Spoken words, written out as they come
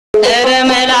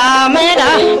ermela mela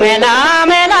mela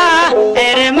mela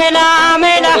ermela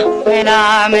mela mela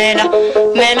mela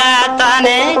mela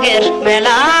taneger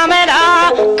mela mela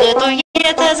ቅጡ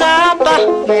የተዛባ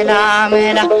መላ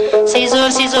መላ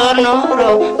ሲዞር ኖሮ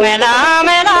መላ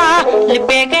መላ ልቤ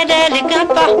ገደል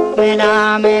ገባ መላ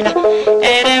መላ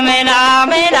እረ መላ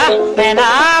መላ መላ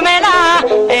መላ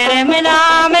እረ መላ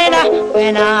መላ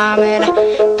መላ መላ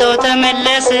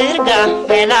ተመለስ እርጋ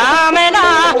መላ መላ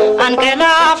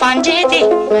አንገላፍ አንጀቴ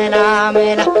መላ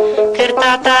መላ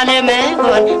ክርታታ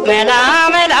ለመሆን መላ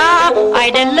መላ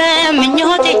አይደለም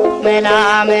ምኞቴ መላ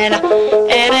መላ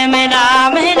እረ መላ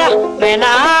መላ መላ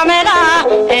መላ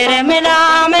እረ መላ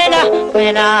መላ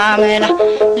መላ መላ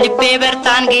ልቤ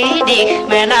በርታን እንግዲህ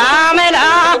መላ መላ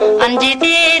አንጀቴ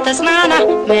ተስናና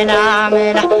መላ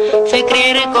መላ ፍቅሬ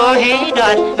ርቆ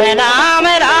ሄዷል መላ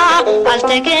መላ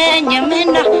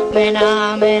አልተገኘምና መላ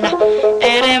መላ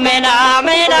እረ መላ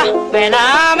መላ መላ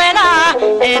መላ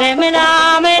እረ መላ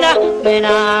መላ መላ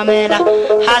መላ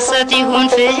ሐሰት ይሁን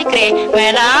ፍቅሬ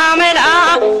መላ መላ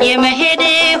የመሄድ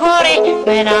ሆሬ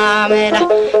መላ መላ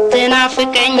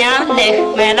ትናፍቀኛለህ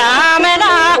መላ መላ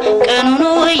ቀኑኑ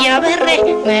ያበሬ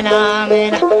መላ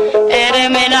መላ እረ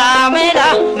መላ መላ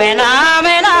መላ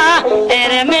መላ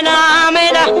እረ መላ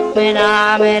መላ መላ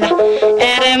መላ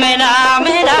እረ መላ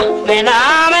መላ መላ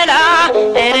መላ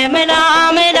እረ መላ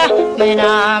መላ መላ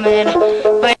መላ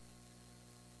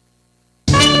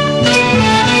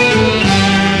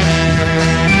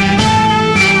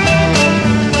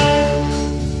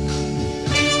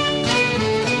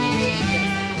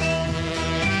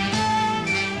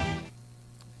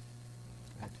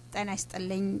ጤና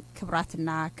ይስጥልኝ ክብራትና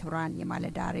ክብራን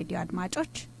የማለዳ ሬዲዮ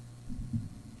አድማጮች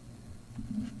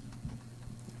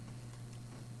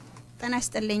ጤና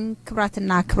ይስጥልኝ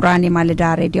ክብራትና ክብራን የማለዳ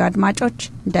ሬዲዮ አድማጮች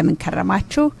እንደምን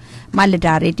ከረማችሁ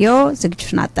ማለዳ ሬዲዮ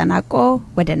ዝግጅቱን አጠናቆ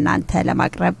ወደናንተ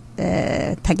ለማቅረብ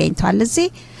ተገኝቷል እዚህ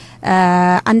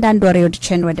አንዳንድ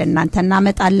ወሬዎችን ወደናንተ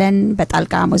እናመጣለን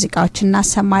በጣልቃ ሙዚቃዎችን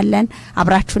እናሰማለን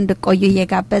አብራችሁ እንድትቆዩ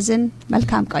እየጋበዝን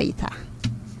መልካም ቆይታ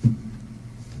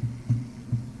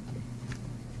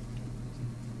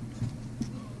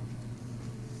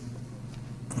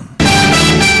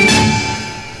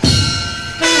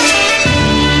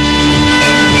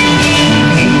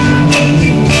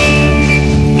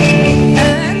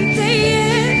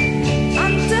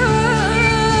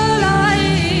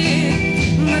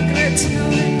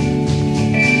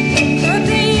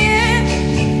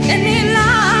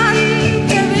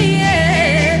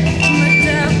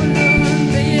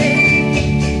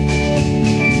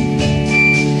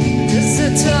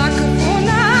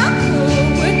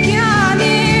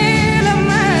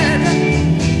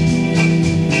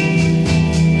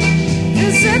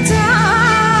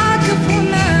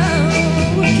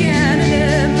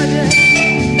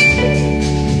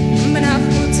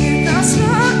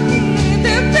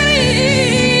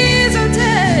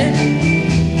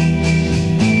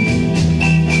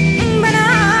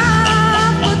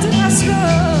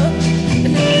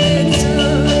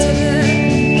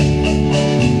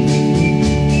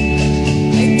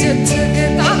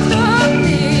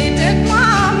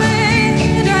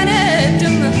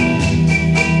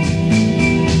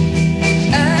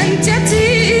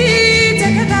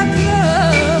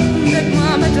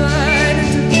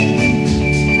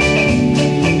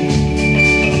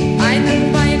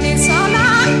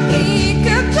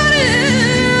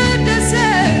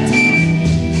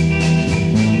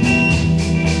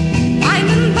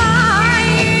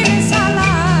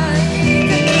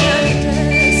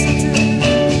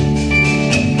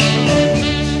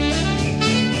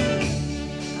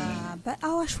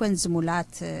ወንዝ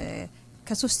ሙላት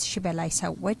ከ3000 በላይ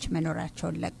ሰዎች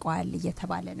መኖራቸውን ለቀዋል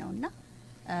እየተባለ ነውና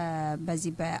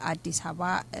በዚህ በአዲስ አበባ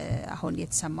አሁን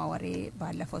የተሰማ ወሬ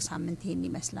ባለፈው ሳምንት ይሄን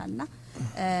ይመስላልና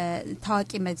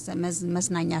ታዋቂ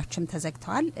መዝናኛዎችም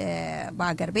ተዘግተዋል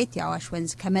በአገር ቤት ያዋሽ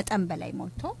ወንዝ ከመጠን በላይ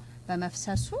ሞልቶ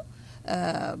በመፍሰሱ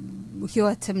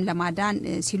ህይወትም ለማዳን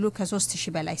ሲሉ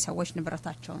ከ3000 በላይ ሰዎች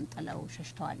ንብረታቸውን ጥለው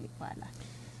ሸሽተዋል ይባላል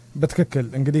በትክክል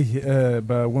እንግዲህ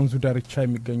በወንዙ ዳርቻ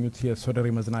የሚገኙት የሶደሬ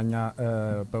መዝናኛ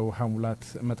በውሃ ሙላት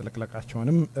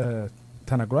መጥለቅለቃቸውንም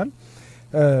ተነግሯል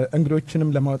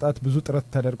እንግዶችንም ለማውጣት ብዙ ጥረት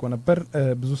ተደርጎ ነበር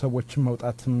ብዙ ሰዎችም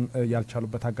መውጣትም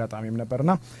ያልቻሉበት አጋጣሚም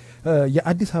ነበርና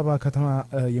የአዲስ አበባ ከተማ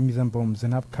የሚዘንበውም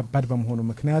ዝናብ ከባድ በመሆኑ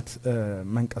ምክንያት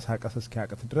መንቀሳቀስ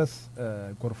እስኪያቅት ድረስ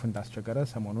ጎርፍ እንዳስቸገረ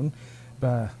ሰሞኑን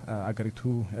በአገሪቱ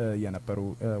የነበሩ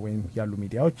ወይም ያሉ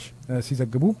ሚዲያዎች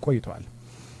ሲዘግቡ ቆይተዋል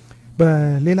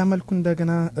በሌላ መልኩ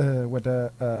እንደገና ወደ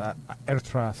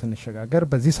ኤርትራ ስንሸጋገር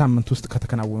በዚህ ሳምንት ውስጥ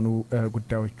ከተከናወኑ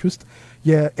ጉዳዮች ውስጥ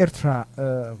የኤርትራ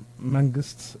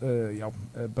መንግስት ያው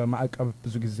በማዕቀብ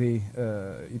ብዙ ጊዜ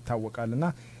ይታወቃልና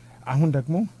አሁን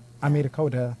ደግሞ አሜሪካ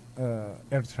ወደ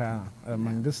ኤርትራ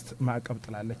መንግስት ማዕቀብ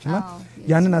ጥላለችና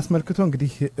ያንን አስመልክቶ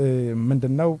እንግዲህ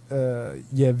ምንድነው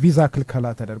የቪዛ ክልከላ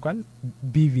ተደርጓል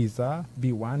ቢ ቪዛ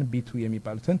ቢ1 ቢ2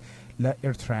 የሚባሉትን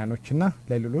ለኤርትራውያኖችና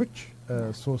ለሌሎች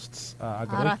ሶስት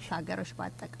አገሮች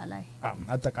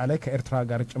አጠቃላይ ከኤርትራ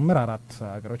ጋር ጭምር አራት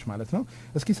አገሮች ማለት ነው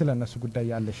እስኪ ስለነሱ ጉዳይ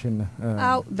ያለሽን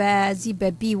በዚህ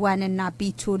በቢ1 እና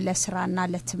ቢ2 ለስራና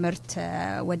ለትምህርት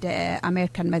ወደ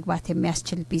አሜሪካን መግባት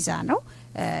የሚያስችል ቪዛ ነው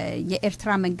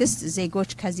የኤርትራ መንግስት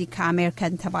ዜጎች ከዚህ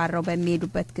ከአሜሪካን ተባረው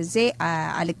በሚሄዱበት ጊዜ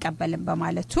አልቀበልም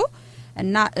በማለቱ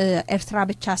እና ኤርትራ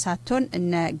ብቻ ሳትሆን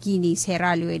እነ ጊኒ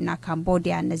ሴራሊዮንና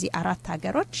ካምቦዲያ እነዚህ አራት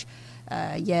ሀገሮች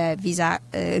የቪዛ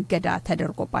እገዳ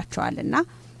ተደርጎባቸዋልና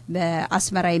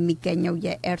በአስመራ የሚገኘው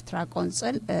የኤርትራ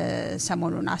ቆንጽል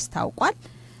ሰሞኑን አስታውቋል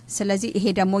ስለዚህ ይሄ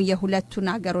ደግሞ የሁለቱን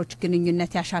ሀገሮች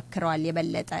ግንኙነት ያሻክረዋል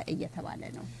የበለጠ እየተባለ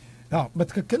ነው አዎ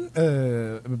በትክክል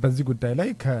በዚህ ጉዳይ ላይ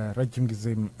ከረጅም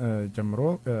ጊዜም ጀምሮ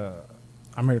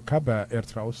አሜሪካ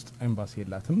በኤርትራ ውስጥ ኤምባሲ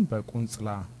የላትም በቆንጽላ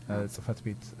ጽፈት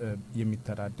ቤት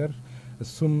የሚተዳደር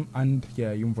እሱም አንድ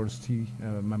የዩኒቨርሲቲ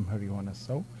መምህር የሆነ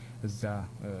ሰው እዛ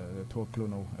ተወክሎ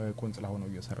ነው ቆንጽላ ሆኖ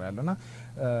እየሰራ ያለና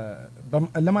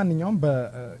ለማንኛውም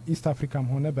በኢስት አፍሪካም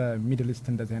ሆነ በሚድል ኢስት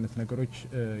እንደዚህ አይነት ነገሮች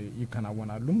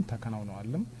ይከናወናሉም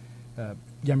ተከናውነዋልም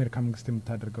የአሜሪካ መንግስት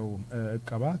የምታደርገው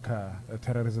እቀባ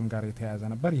ከቴሮሪዝም ጋር የተያያዘ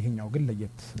ነበር ይሄኛው ግን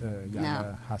ለየት ያለ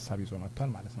ሐሳብ ይዞ መጥቷል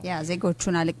ማለት ነው ያ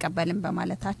ዜጎቹን አልቀበልም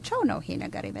በማለታቸው ነው ይሄ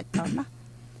ነገር የመጣውና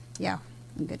ያው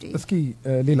እንግዲህ እስኪ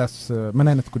ሌላስ ምን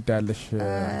አይነት ጉዳይ አለሽ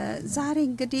ዛሬ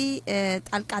እንግዲህ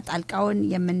ጣልቃውን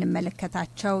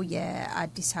የምንመለከታቸው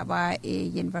የአዲስ አበባ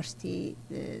ዩኒቨርሲቲ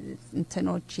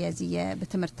እንትኖች የዚህ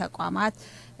በትምህርት ተቋማት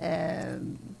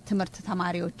ትምህርት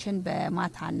ተማሪዎችን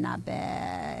በማታና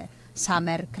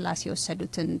በሳመር ክላስ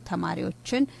የወሰዱትን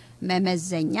ተማሪዎችን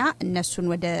መመዘኛ እነሱን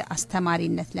ወደ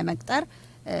አስተማሪነት ለመቅጠር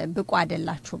ብቁ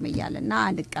አይደላችሁም ይያልና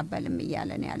አንቀበልም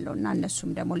ይያለን ያለውና እነሱም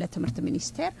ደግሞ ለትምህርት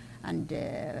ሚኒስቴር አንድ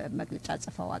መግለጫ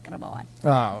ጽፈው አቅርበዋል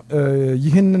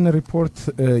ይህንን ሪፖርት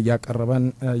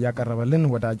ያቀረበልን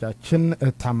ወዳጃችን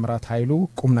ታምራት ኃይሉ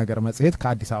ቁም ነገር መጽሔት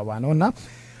ከአዲስ አበባ ነውና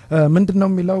ምንድነው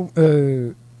የሚለው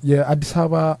የአዲስ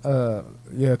አበባ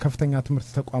የከፍተኛ ትምህርት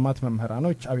ተቋማት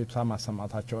መምህራኖች አቤቱታ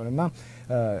ማሰማታቸውንና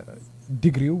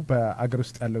ዲግሪው በአገር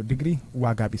ውስጥ ያለው ዲግሪ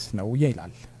ዋጋ ቢስ ነው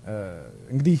ይላል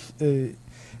እንግዲህ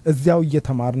እዚያው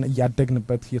እየተማርን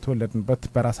ያደግንበት የተወለድንበት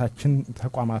በራሳችን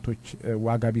ተቋማቶች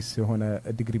ዋጋ ቢስ የሆነ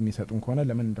ዲግሪ የሚሰጡን ከሆነ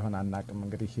ለምን እንደሆነ አናቅም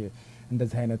እንግዲህ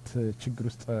እንደዚህ አይነት ችግር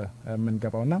ውስጥ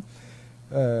ምንገባውና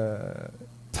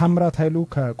ታምራት ኃይሉ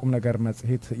ከቁም ነገር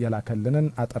መጽሔት የላከልንን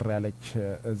አጠር ያለች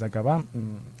ዘገባ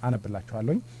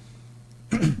አነብላችኋለሁ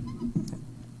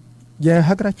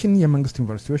የሀገራችን የመንግስት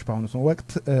ዩኒቨርሲቲዎች በአሁኑ ወቅት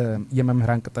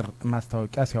የመምህራን ቅጥር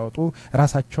ማስታወቂያ ሲያወጡ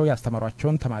ራሳቸው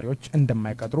ያስተማሯቸውን ተማሪዎች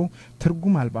እንደማይቀጥሩ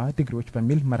ትርጉም አልባ ዲግሪዎች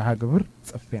በሚል መርሃ ግብር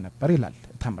ጽፌ ነበር ይላል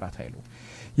ታምራት ኃይሉ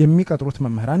የሚቀጥሩት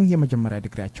መምህራን የመጀመሪያ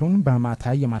ዲግሪያቸውን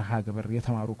በማታ የመርሃ ግብር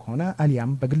የተማሩ ከሆነ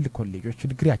አሊያም በግል ኮሌጆች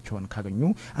ዲግሪያቸውን ካገኙ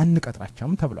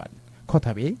አንቀጥራቸውም ተብሏል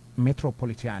ኮተቤ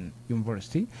ሜትሮፖሊታን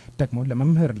ዩኒቨርሲቲ ደግሞ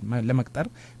ለመምህር ለመቅጠር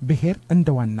ብሔር እንደ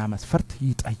ዋና መስፈርት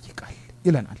ይጠይቃል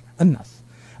ይለናል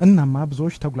እናማ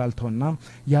ብዙዎች ተጉላልተውና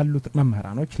ያሉት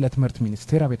መምህራኖች ለትምህርት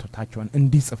ሚኒስቴር አቤቱታቸውን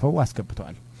እንዲጽፈው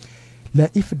አስገብተዋል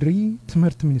ለኢፍድሪ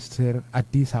ትምህርት ሚኒስቴር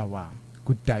አዲስ አበባ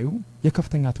ጉዳዩ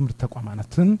የከፍተኛ ትምህርት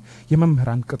ተቋማትን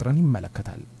የመምህራን ቅጥርን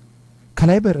ይመለከታል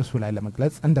ከላይ በርዕሱ ላይ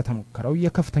ለመግለጽ እንደተሞከረው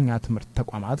የከፍተኛ ትምህርት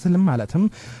ተቋማት ማለትም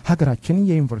ሀገራችን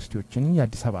የዩኒቨርሲቲዎችን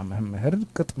የአዲስ አበባ መምህር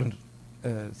ቅጥር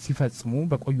ሲፈጽሙ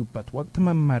በቆዩበት ወቅት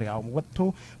መመሪያው ወጥቶ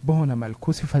በሆነ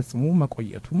መልኩ ሲፈጽሙ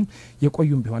መቆየቱም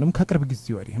የቆዩም ቢሆንም ከቅርብ ጊዜ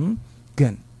ወዲህም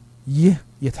ግን ይህ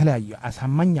የተለያየ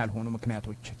አሳማኝ ያልሆኑ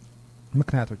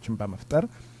ምክንያቶችን በመፍጠር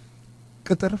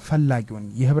ቅጥር ፈላጊውን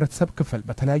የህብረተሰብ ክፍል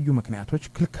በተለያዩ ምክንያቶች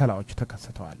ክልከላዎች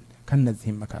ተከስተዋል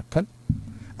ከነዚህም መካከል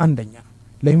አንደኛ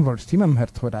ለዩኒቨርሲቲ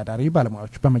መምህር ተወዳዳሪ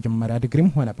ባለሙያዎች በመጀመሪያ ዲግሪም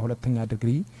ሆነ በሁለተኛ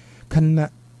ዲግሪ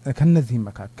ከነዚህም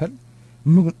መካከል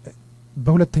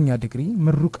በሁለተኛ ዲግሪ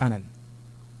ምሩቃንን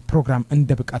ፕሮግራም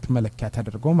እንደ ብቃት መለኪያ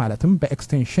ተደርጎ ማለትም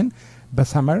በኤክስቴንሽን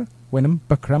በሰመር ወይንም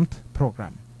በክረምት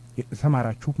ፕሮግራም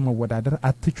ሰማራችሁ መወዳደር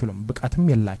አትችሉም ብቃትም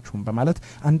የላችሁም በማለት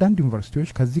አንዳንድ ዩኒቨርሲቲዎች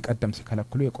ከዚህ ቀደም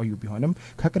ሲከለክሉ የቆዩ ቢሆንም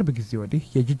ከቅርብ ጊዜ ወዲህ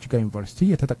የጅጅጋ ዩኒቨርሲቲ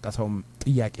የተጠቀሰው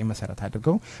ጥያቄ መሰረት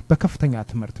አድርገው በከፍተኛ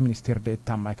ትምህርት ሚኒስቴር ዴኤታ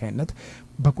አማካይነት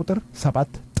በቁጥር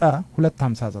 7 ጣ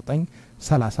 259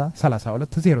 30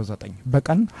 32 09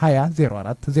 በቀን 20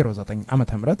 04 09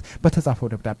 ዓመተ ምህረት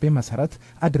በተጻፈው ደብዳቤ መሰረት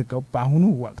አድርገው በአሁኑ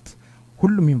ወቅት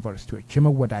ሁሉም ዩኒቨርሲቲዎች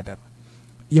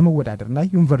የመወዳደርና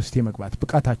ዩኒቨርሲቲ የመግባት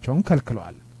ብቃታቸውን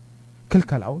ከልክለዋል።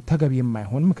 ክልከላው ተገቢ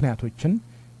የማይሆን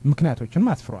ምክንያቶችን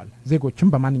ማስፍሯል።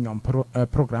 ዜጎችን በማንኛውም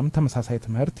ፕሮግራም ተመሳሳይ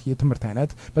የትምህርት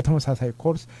አይነት በተመሳሳይ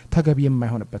ኮርስ ተገቢ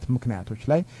የማይሆንበት ምክንያቶች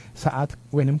ላይ ሰዓት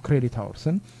ወይንም ክሬዲት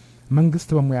አወርስን መንግስት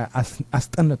በሙያ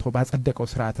አስጠንቶ ባጸደቀው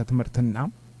ስርዓተ ትምህርትና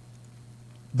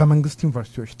በመንግስት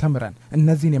ዩኒቨርሲቲዎች ተምረን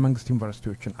እነዚህን የመንግስት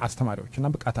ዩኒቨርሲቲዎችን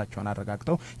አስተማሪዎችና ብቃታቸውን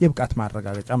አረጋግጠው የብቃት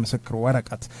ማረጋገጫ ምስክር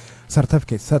ወረቀት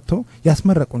ሰርቲፊኬት ሰጥቶ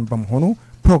ያስመረቁን በመሆኑ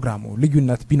ፕሮግራሙ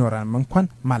ልዩነት ቢኖረንም እንኳን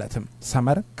ማለትም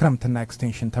ሰመር ክረምትና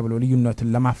ኤክስቴንሽን ተብሎ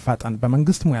ልዩነትን ለማፋጠን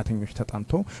በመንግስት ሙያተኞች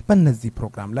ተጠንቶ በእነዚህ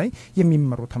ፕሮግራም ላይ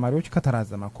የሚመሩ ተማሪዎች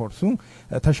ከተራዘመ ኮርሱ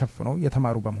ተሸፍነው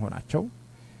የተማሩ በመሆናቸው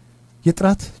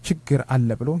የጥራት ችግር አለ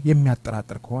ብሎ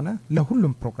የሚያጠራጥር ከሆነ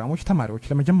ለሁሉም ፕሮግራሞች ተማሪዎች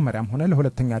ለመጀመሪያም ሆነ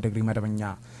ለሁለተኛ ዲግሪ መደበኛ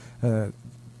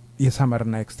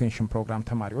የሰመርና ኤክስቴንሽን ፕሮግራም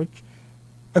ተማሪዎች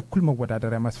እኩል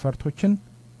መወዳደሪያ መስፈርቶች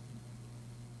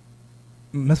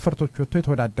ወጥቶ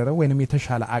የተወዳደረ ወይንም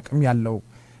የተሻለ አቅም ያለው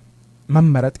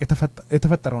መመረጥ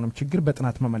የተፈጠረውንም ችግር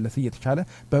በጥናት መመለስ እየተቻለ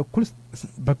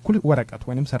በኩል ወረቀት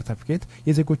ወይንም ሰርቲፊኬት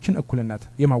የዜጎችን እኩልነት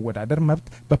የማወዳደር መብት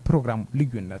በፕሮግራሙ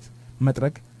ልዩነት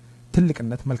መድረግ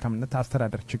ትልቅነት መልካምነት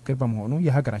አስተዳደር ችግር በመሆኑ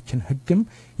የሀገራችን ህግም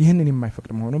ይህንን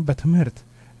የማይፈቅድ መሆኑን በትምህርት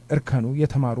እርከኑ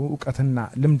የተማሩ ዕውቀትና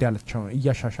ልምድ ያላቸውን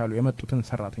እያሻሻሉ የመጡትን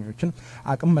ሰራተኞችን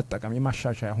አቅም መጠቀም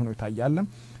የማሻሻያ ሆኖ ይታያል።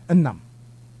 እናም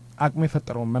አቅም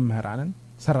የፈጠረው መምህራንን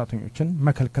ሰራተኞችን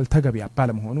መከልከል ተገቢ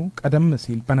ባለመሆኑ ቀደም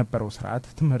ሲል በነበረው ስርዓት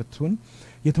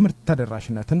የትምህርት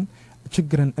ተደራሽነትን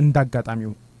ችግርን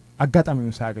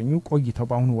አጋጣሚውን ሳያገኙ ቆይተው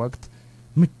በአሁኑ ወቅት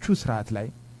ምቹ ስርዓት ላይ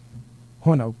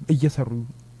ሆነው እየሰሩ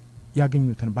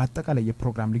ያገኙትን በአጠቃላይ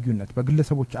የፕሮግራም ልዩነት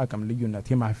በግለሰቦች አቅም ልዩነት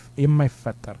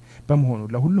የማይፈጠር በመሆኑ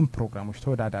ለሁሉም ፕሮግራሞች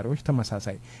ተወዳዳሪዎች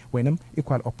ተመሳሳይ ወይንም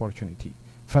ኢኳል ኦፖርቹኒቲ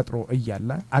ፈጥሮ እያለ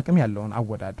አቅም ያለውን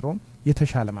አወዳድሮ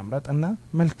የተሻለ መምረጥ እና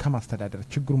መልካም አስተዳደር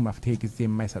ችግሩን መፍትሄ ጊዜ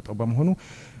የማይሰጠው በመሆኑ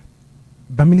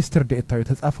በሚኒስትር ዴኤታው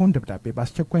የተጻፈውን ደብዳቤ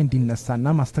በአስቸኳይ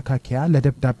እንዲነሳና ማስተካከያ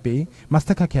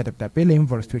ደብዳቤ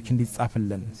ለዩኒቨርሲቲዎች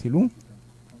እንዲጻፍልን ሲሉ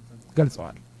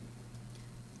ገልጸዋል።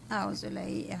 አውዝ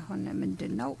ላይ አሁን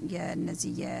ምንድነው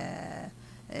የነዚህ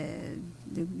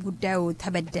ጉዳዩ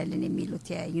ተበደልን የሚሉት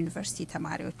የዩኒቨርሲቲ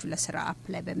ተማሪዎቹ ለስራ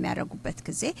አፕላይ በሚያደርጉበት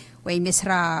ጊዜ ወይም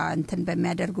የስራ እንትን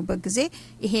በሚያደርጉበት ጊዜ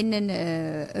ይሄንን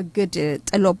እግድ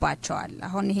ጥሎባቸዋል።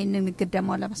 አሁን ይሄንን እግድ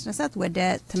ደግሞ ለማስነሳት ወደ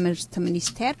ትምህርት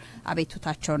ሚኒስቴር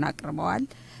አቤቱታቸውን አቅርበዋል።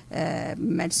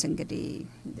 መልስ እንግዲህ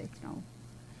እንዴት ነው?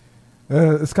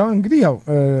 እስካሁን እንግዲህ ያው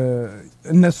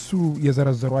እነሱ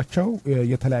የዘረዘሯቸው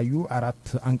የተለያዩ 4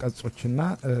 አንቀጾችና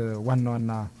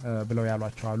ዋና ብለው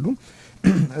ያሏቸው አሉ።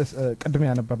 ቀድሞ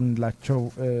ያነበብንላቸው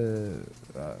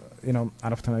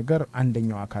አረፍተ ነገር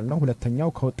አንደኛው አካል ነው።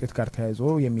 ሁለተኛው ከውጤት ጋር ተያይዞ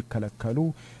የሚከለከሉ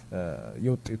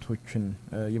የውጤቶችን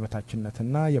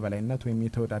የበታችነትና የበላይነት ወይም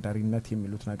የተወዳዳሪነት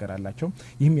የሚሉት ነገር አላቸው።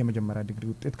 ይህም የመጀመሪያ ዲግሪ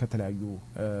ውጤት ከተለያዩ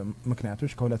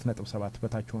ምክንያቶች ከ2.7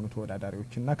 በታች ሆኑ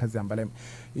ተወዳዳሪዎችና ከዚያም በላይ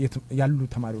ያሉ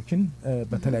ተማሪዎችን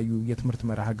በተለያዩ የትምህርት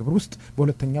መርሃ ግብር ውስጥ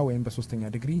በሁለተኛ ወይም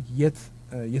በሶስተኛ ዲግሪ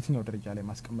የትኛው ደረጃ ላይ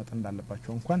ማስቀመጥ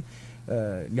እንዳለባቸው እንኳን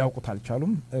ሊያውቁት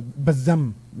አልቻሉም። በዛም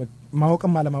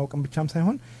ማወቅም አለማወቅም ብቻም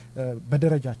ሳይሆን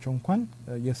በደረጃቸው እንኳን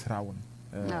የስራውን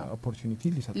ኦፖርቹኒቲ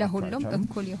ሊሰጣቸው ለሁሉም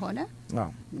እኩል የሆነ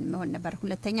መሆን ነበር።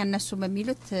 ሁለተኛ እነሱ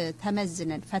በሚሉት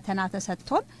ተመዝነን ፈተና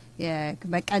ተሰጥቶን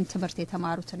በቀን ትምህርት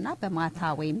የተማሩትና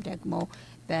በማታ ወይም ደግሞ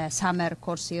በሳመር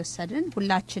ኮርስ የወሰድን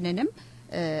ሁላችንንም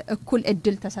እኩል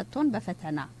እድል ተሰጥቶን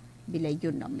በፈተና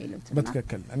ቢለዩን ነው የሚሉት።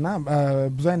 በትክክል እና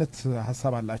ብዙ አይነት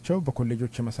ሀሳብ አላቸው።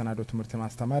 በኮሌጆች የመሰናዶ ትምህርት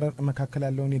ማስተማር መካከል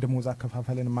ያለውን የደሞዝ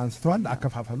አከፋፈልን ማንስተዋል።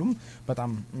 አከፋፈሉም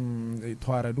በጣም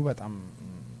ተዋረዱ በጣም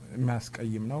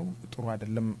የሚያስቀይም ነው፣ ጥሩ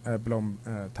አይደለም ብለውም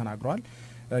ተናግረዋል።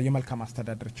 የመልካም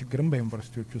አስተዳደር ችግርም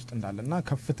በዩኒቨርሲቲዎች ውስጥ እንዳለና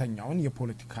ከፍተኛውን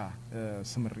የፖለቲካ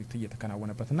ስምሪት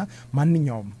እየተከናወነበትና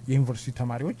ማንኛውም የዩኒቨርሲቲ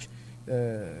ተማሪዎች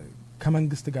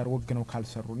ከመንግስት ጋር ወግነው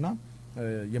ካልሰሩና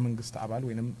የመንግስት አባል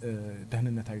ወይንም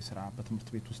ደህንነታዊ ስራ በትምህርት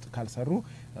ቤት ውስጥ ካልሰሩ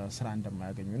ስራ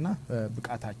እንደማያገኙና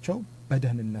ብቃታቸው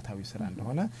በደህንነታዊ ስራ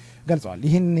እንደሆነ ገልጸዋል።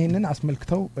 ይሄንን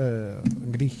አስመልክተው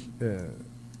እንግዲህ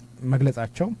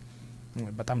መግለጻቸው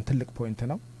በጣም ትልቅ ፖይንት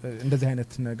ነው። እንደዚህ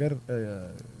አይነት ነገር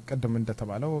ቀደም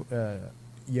እንደተባለው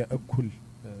የእኩል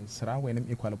ስራ ወይንም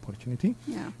ኢኳል ኦፖርቹኒቲ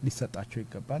ሊሰጣቸው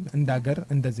ይገባል። እንደ ሀገር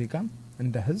እንደ ዜጋም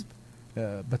እንደ ህዝብ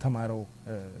በተማረው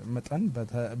መጠን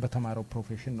በተማረው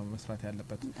ፕሮፌሽን ነው መስራት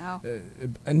ያለበት።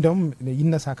 እንደውም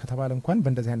ይነሳ ከተባለ እንኳን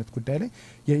በእንደዚህ አይነት ጉዳይ ላይ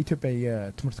የኢትዮጵያ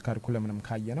የትምህርት ካሪኩለምንም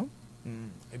ካየ ነው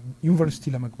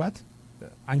ዩኒቨርሲቲ ለመግባት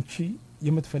አንቺ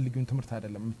የምትፈልጊውን ትምርት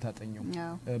አይደለም የምታጠኘው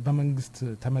በመንግስት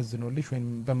ተመዝኖልሽ ወይም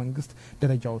በመንግስት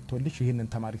ደረጃ ወጥቶልሽ ይሄንን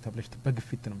ተማሪ ተብለሽ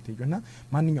በግፊት ነው የምትይዩና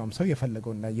ማንኛውም ሰው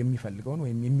የፈለገውና የሚፈልገውን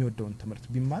ወይም የሚወደውን ትምርት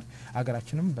ቢማር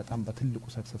አገራችንም በጣም በትልቁ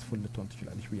ሰክሰስፉል ልትሆን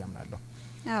ትችላለች ብያምናለሁ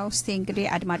እስቲ እንግዲህ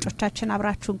አድማጮቻችን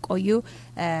አብራችሁን ቆዩ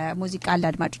ሙዚቃ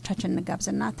ለአድማጮቻችን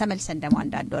እንጋብዝና ተመልሰን ደግሞ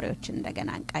አንዳንድ ወሬዎችን እንደገና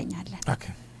እንቃኛለን ኦኬ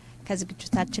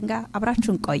ከዝግጅታችን ጋር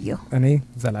አብራችሁን ቆዩ እኔ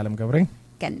ዘላለም ገብሬ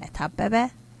ገነት አበበ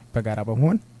በጋራ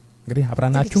በመሆን እንግዲህ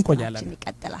አብራናችሁን ቆያለን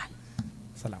ይቀጥላል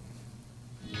ሰላም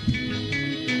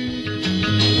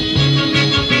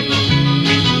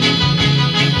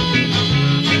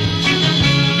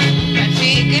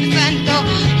በፍቅር ጸንቶ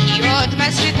ሕይወት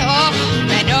መስርቶ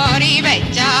መኖር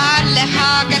ይበጃል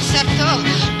ለሀገር ሰርቶ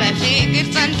በፍቅር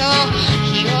ጸንቶ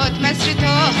ሕይወት መስርቶ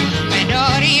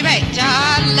መኖር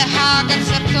ይበጃል ለሀገር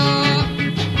ሰርቶ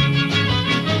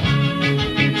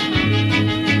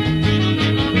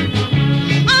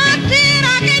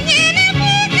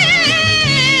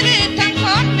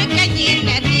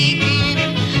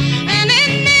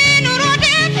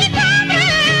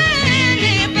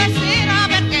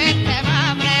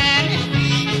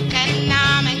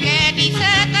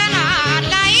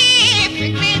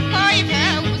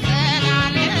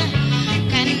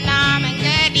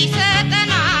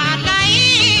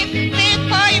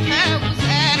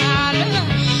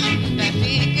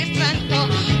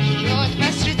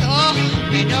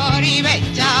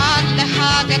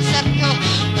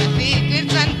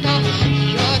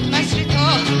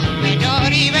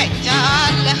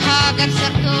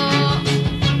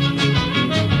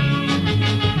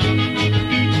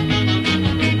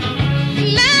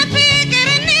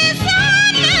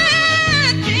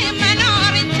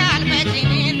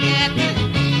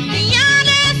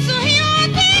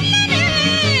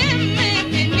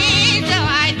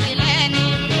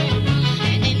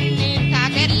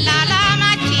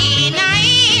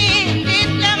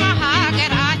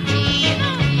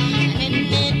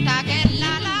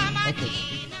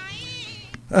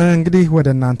እንግዲህ ወደ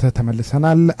እናንተ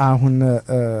ተመልሰናል አሁን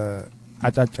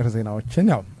አጫጭር ዜናዎችን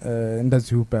ያው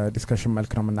እንደዚሁ በዲስከሽን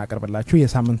መልክ ነው የምናቀርብላችሁ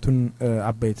የሳምንቱን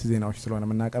አበይት ዜናዎች ስለሆነ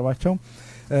የምናቀርባቸው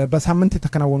በሳምንት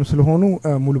የተከናወኑ ስለሆኑ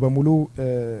ሙሉ በሙሉ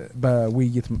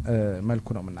በውይይት መልኩ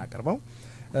ነው የምናቀርበው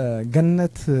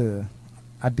ገነት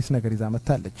አዲስ ነገር ይዛ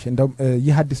መጣለች እንደው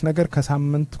ይህ አዲስ ነገር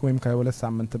ከሳምንት ወይም ከሁለት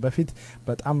ሳምንት በፊት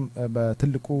በጣም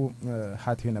በትልቁ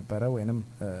ሀቲው ነበረ ወይንም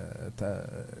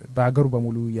በአገሩ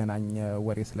በሙሉ የናኘ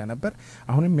ወሬ ስለነበር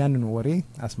አሁንም ያንን ወሬ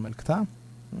አስመልክታ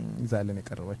ይዛለን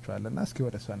የቀረበችዋልና እስኪ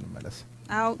ወደሷ እንመለስ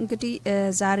አው እንግዲህ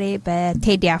ዛሬ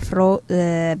በቴዲ አፍሮ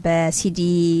በሲዲ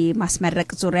ማስመረቅ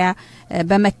ዙሪያ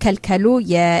በመከልከሉ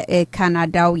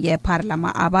የካናዳው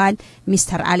የፓርላማ አባል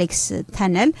ሚስተር አሌክስ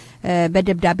ተነል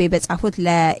በደብዳቤ በጻፉት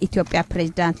ለኢትዮጵያ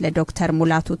ፕሬዝዳንት ለዶክተር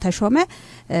ሙላቱ ተሾመ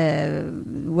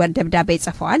ወደብዳቤ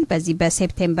ጽፈዋል በዚህ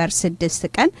በሴፕቴምበር 6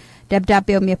 ቀን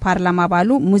ደብዳቤውም የፓርላማ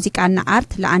አባሉ ሙዚቃና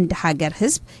አርት ለአንድ ሀገር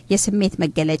ህዝብ የስሜት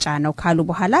መገለጫ ነው ካሉ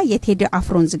በኋላ የቴዲ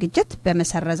አፍሮን ዝግጅት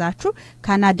በመሰረዛቹ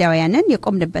ካናዳውያንን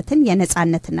የቆምንበትን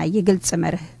የነጻነትና የግልጽ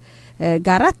መርህ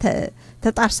ጋራ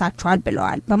ተጣርሳቸዋል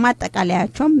ብለዋል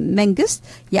በማጠቃለያቸው መንግስት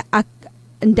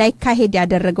እንዳይካሄድ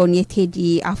ያደረገውን የቴዲ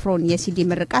አፍሮን የሲዲ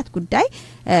ምርቃት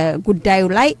ጉዳዩ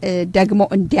ላይ ደግሞ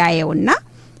እንዲያየውና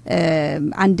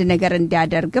አንድ ነገር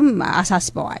እንዲያደርግም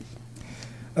አሳስበዋል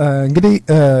እንግዲህ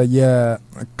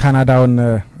የካናዳውን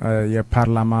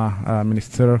የፓርላማ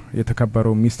ሚኒስትር የተከበሩ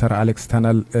ሚስተር አሌክስ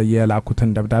ተነል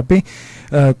የላኩትን ደብዳቤ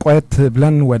ቆየት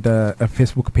ብለን ወደ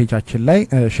ፌስቡክ ፔጃችን ላይ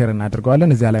ሼር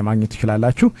እናደርጋለን እዚያ ላይ ማግኘት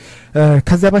ይችላልላችሁ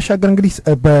ከዚያ ባሻገር እንግዲህ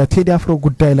በቴዲ አፍሮ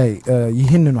ጉዳይ ላይ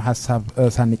ይህንኑ ሐሳብ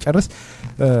ሳንጨርስ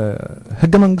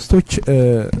ህገ መንግስቶች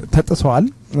ተጥሰዋል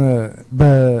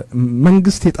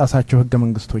በመንግስት የጣሳቸው ህገ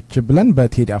መንግስቶች ብለን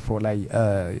በቴዲ አፍሮ ላይ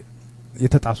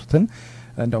የተጣሱትን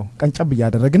እንደው ቀንጨብ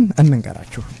ያደረግን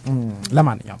እንንገራችሁ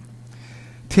ለማንኛውም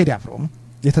ቴዲ አፍሮ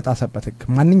የተጣሰበት ህግ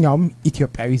ማንኛውም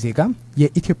ኢትዮጵያዊ ዜጋ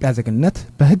የኢትዮጵያ ዜግነት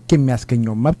በህግ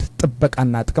የሚያስገኘው መብት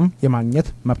ጥበቃና ጥቅም የማግኘት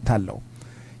መብት አለው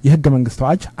የህገ መንግስት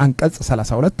አዋጅ አንቀጽ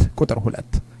 32 ቁጥር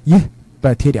 2 ይህ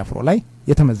በቴዲ አፍሮ ላይ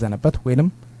የተመዘነበት ወይንም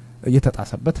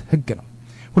የተጣሰበት ህግ ነው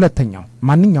ሁለተኛው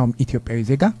ማንኛውም ኢትዮጵያዊ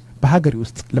ዜጋ በሀገር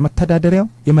ውስጥ ለመተዳደሪያው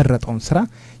የመረጠውን ስራ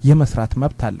የመስራት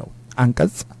መብት አለው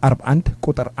አንቀጽ 41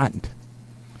 ቁጥር 1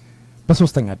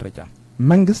 በሶስተኛ ደረጃ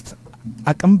መንግስት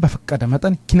አቅም በፈቀደ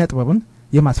መጠን ኪነ ጥበብን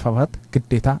የማስፋፋት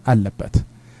ግዴታ አለበት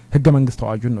ህገ መንግስት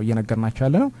አዋጁን ነው እየነገርናችሁ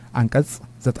ያለነው አንቀጽ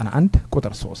 91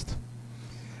 ቁጥር 3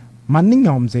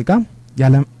 ማንኛውም ዜጋ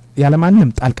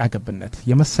ያለማንም ጣልቃ ገብነት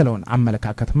የመሰለውን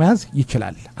አመለካከት መያዝ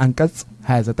ይችላል አንቀጽ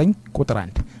 29 ቁጥር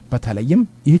 1 በተለይም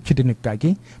ይህች ድንጋጌ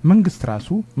መንግስት ራሱ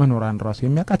መኖራን ራሱ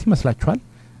የሚያቃት ይመስላችኋል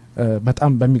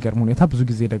በጣም በሚገርም ሁኔታ ብዙ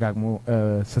ጊዜ ደጋግሞ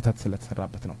ስተት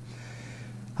ስለተሰራበት ነው።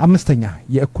 አምስተኛ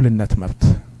የእኩልነት መብት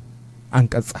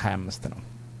አንቀጽ 25 ነው።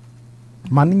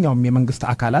 ማንኛውም የመንግስት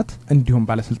አካላት እንዲሁም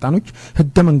ባለስልጣኖች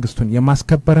ህገ መንግስቱን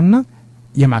የማስከበርና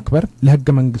የማክበር ለህገ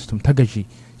መንግስቱም ተገዢ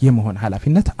የመሆን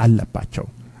ኃላፊነት አለባቸው።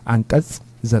 አንቀጽ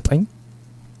 9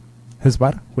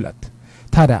 ህዝባር 2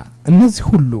 ታዲያ እነዚህ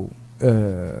ሁሉ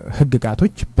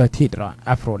ህግጋቶች በቴድራ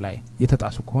አፍሮ ላይ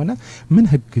የተጣሱ ከሆነ ምን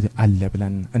ህግ አለ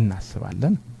ብለን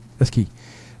እናስባለን? እስኪ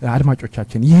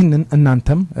አድማጮቻችን ይህንን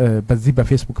እናንተም በዚህ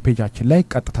በፌስቡክ ፔጃችን ላይ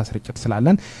ቀጥታ ስርጭት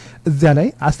ስላለን እዚያ ላይ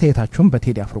አስተያየታችሁን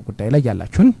በቴዲ አፍሮ ጉዳይ ላይ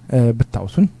ያላችሁን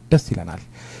ብታውሱን ደስ ይለናል።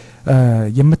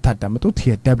 የምታዳምጡት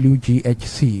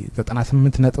የWGHC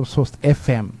 98.3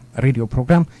 FM ሬዲዮ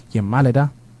ፕሮግራም የማለዳ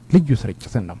ልዩ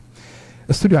ስርጭትን ነው።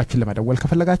 ስቱዲዮአችን ለመደወል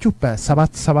ከፈለጋችሁ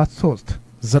በ773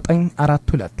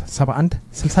 942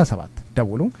 7167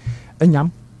 ደውሉ። እኛም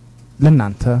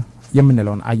ለናንተ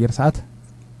የምንለውን አየር ሰዓት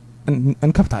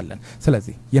እንከፍታለን።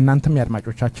 ስለዚህ የናንተም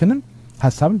ያድማጮቻችንን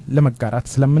ሐሳብ ለመጋራት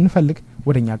ስለምንፈልግ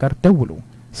ወደኛ ጋር ደውሉ።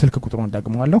 ስልክ ቁጥሩን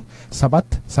ደግመዋለሁ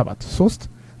 773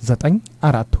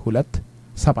 942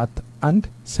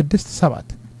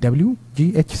 7167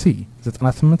 WGHC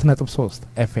 98.3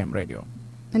 FM ሬዲዮ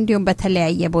እንዲሁም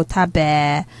በተለያየ ቦታ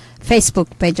በፌስቡክ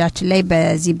ፔጃችን ላይ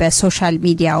በዚህ በሶሻል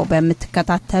ሚዲያው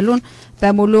በመተከታተሉን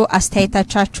በሙሉ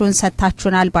አስተያየታችሁን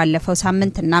ሰጣችሁናል። ባለፈው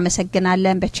ሳምንት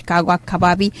እናመሰግናለን። በቺካጎ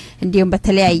አካባቢ እንዲሁም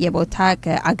በተለያየ ቦታ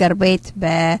ከአገር ቤት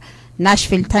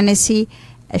በናሽቪል ቴነሲ፣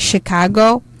 ቺካጎ፣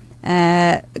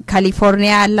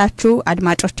 ካሊፎርኒያ ያላችሁ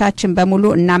አድማጮቻችን በሙሉ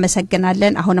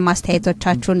እናመሰግናለን። አሁንም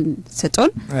አስተያየቶቻችሁን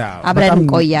ስጡን፣ አብረን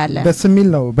እንቆያለን። ደስ የሚል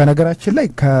ነው። በነገራችን ላይ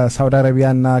ከሳውዲ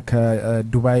አረቢያና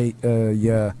ከዱባይ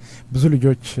የብዙ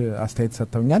ልጆች አስተያየት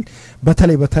ሰጥተውኛል።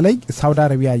 በተለይ ሳውዲ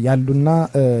አረቢያ ያሉና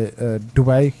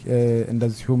ዱባይ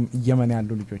እንደዚሁም የመን ያሉ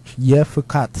ልጆች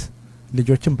የፍካት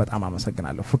ልጆችን በጣም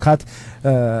አመሰግናለሁ። ፍካት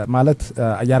ማለት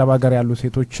የአረብ ሀገር ያሉ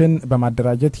ሴቶችን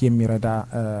በማደራጀት የሚረዳ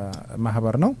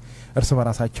ማህበር ነው። እርስ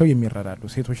በራሳቸው የሚረዳዱ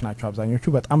ሴቶች ናቸው አብዛኞቹ።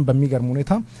 በጣም በሚገርም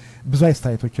ሁኔታ ብዙ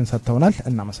አስተያየቶችን ሰጥተውናል፣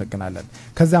 እናመሰግናለን።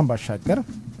 ከዛም ባሻገር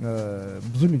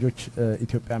ብዙ ልጆች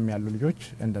ኢትዮጵያም ያሉ ልጆች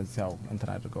እንደዚያው እንትን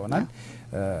አድርገውናል።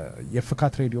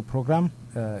 የፍካት ሬዲዮ ፕሮግራም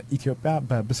ኢትዮጵያ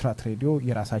በብስራት ሬዲዮ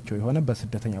የራሳቸው የሆነ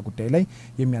በስደተኛ ጉዳይ ላይ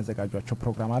የሚያዘጋጇቸው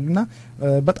ፕሮግራም አሉና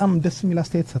በጣም ደስ የሚል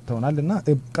አስተያየት ሰጥተውናል እና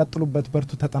ቀጥሉበት፣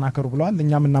 በርቱ፣ ተጠናከሩ ብለዋል።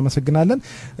 እኛም እናመሰግናለን።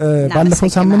 ባለፈው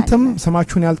ሳምንትም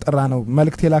ስማችሁን ያልጠራ ነው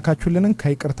መልእክት የላካችሁልንን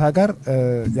ከይቅርታ ጋር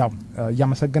ያው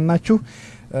ያመሰግናችሁ።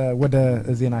 ወደ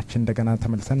ዜናችን እንደገና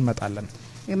ተመልሰን እንመጣለን።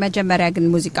 መጀመሪያ ግን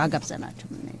ሙዚቃ ጋብዘናችሁ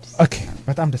ምን አይደል? ኦኬ፣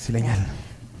 በጣም ደስ ይለኛል።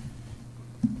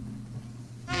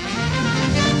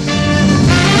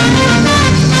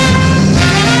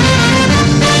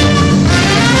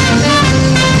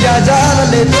 Ya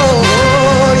jaalale to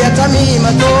ya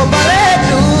tamimato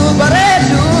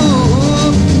bareedu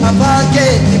afaan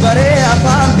keetti baree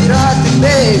afaan biraatti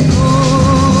beeku.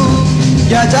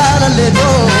 Ya jaalale to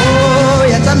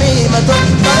ya tamimato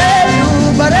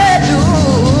bareedu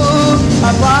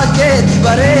afaan keetti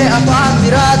baree afaan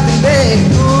biraatti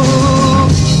beeku.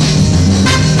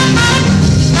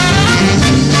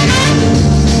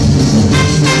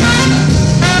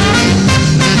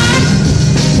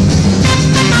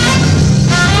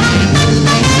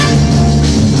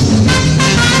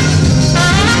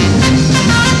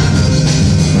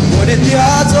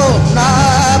 Mulitiazo na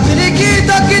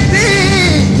bilikito kiti,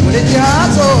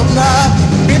 mulitiazo na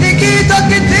bilikito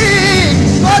kiti,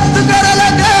 kotu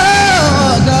karalaga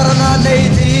karana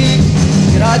neiti,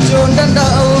 rajun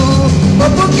dandau,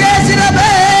 babuke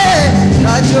silabe,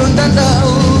 rajun dandau,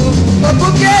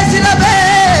 babuke silabe,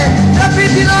 tapi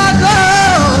tinago,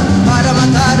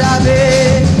 paramatadabe.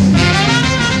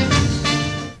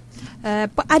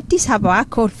 በአዲስ አበባ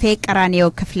ኮልፌ ቀራኒዮ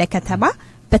ክፍለ ከተማ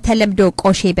በተለምዶ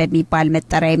ቆሼ በሚባል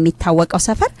መጠሪያ የሚታወቀው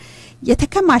ሰፈር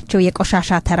የተከማቸው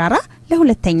የቆሻሻ ተራራ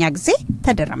ለሁለተኛ ጊዜ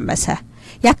ተደረመሰ።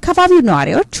 የአካባቢው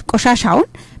ነዋሪዎች ቆሻሻውን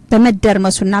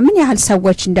በመደርመሱና ምን ያህል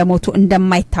ሰዎች እንደሞቱ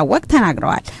እንደማይታወቅ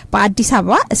ተናግረዋል። በአዲስ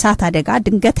አበባ እሳት አደጋ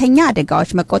ድንገተኛ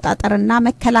አደጋዎች መቆጣጠርና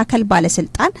መከላከል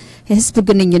ባለስልጣን የህዝብ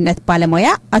ግንኙነት ባለሙያ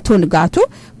አቶ ንጋቱ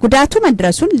ጉዳቱ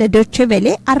መድረሱን ለዶቼ ቬሌ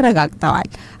አረጋግጠዋል።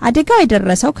 አደጋው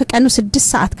የደረሰው ከቀኑ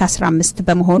 6:15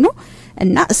 በመሆኑ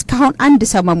እና እስካሁን አንድ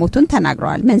ሰው መሞቱን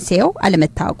ተናግረዋል። መንስኤው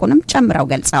አለመታወቁንም ጨምረው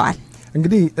ገልጸዋል።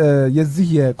 እንግዲህ የዚህ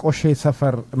የቆሼ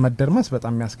ሰፈር መደርመስ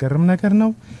በጣም የሚያስገርም ነገር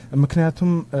ነው። ምክንያቱም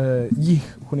ይህ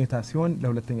ሁኔታ ሲሆን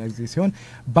ለሁለተኛ ጊዜ ሲሆን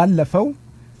ባለፈው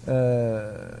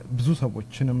ብዙ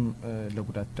ሰዎችንም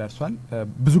ለጉዳት ደርሷል።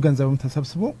 ብዙ ገንዘብም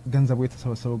ተሰብስቦ ገንዘቡ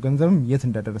የተሰበሰበው ገንዘብም የት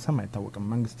እንደደረሰም አይታወቅም።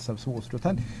 መንግስት ተሰብስቦ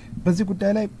ወስዶታል። በዚህ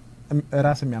ጉዳይ ላይ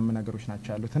ራስ የሚያምን ነገሮች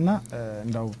ናቸው ያሉትና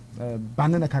እንዳው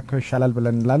ባንነካከው ይሻላል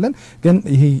ብለን እንላለን ግን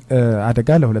ይሄ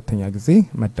አደጋ ለሁለተኛ ጊዜ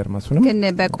መደርመሱንም ግን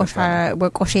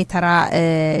በቆሼ ተራ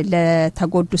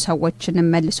ለተጎዱ ሰዎችን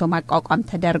መልሶ ማቋቋም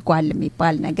ተደርጓል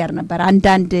የሚባል ነገር ነበር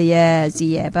አንዳንድ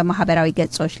የዚህ በማህበራዊ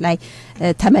ገጾች ላይ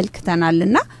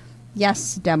ተመልክተናልና ያስ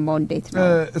ደሞ እንዴት ነው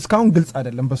እስካሁን ግልጽ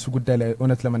አይደለም በሱ ጉዳይ ላይ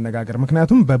እውነት ለመነጋገር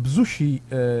ምክንያቱም በብዙ ሺህ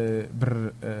ብር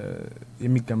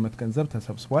የሚገመት ገንዘብ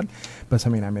ተሰብስቧል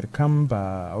በሰሜን አሜሪካም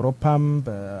በአውሮፓም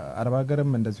በአረብ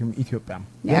ሀገርም እንደዚሁም ኢትዮጵያም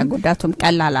ያ ጉዳቱም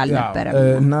ቀላል አልነበረም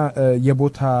እና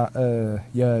የቦታ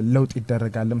የለውጥ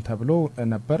ይደረጋልም ተብሎ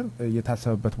ነበር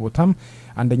የታሰበበት ቦታም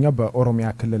አንደኛው በኦሮሚያ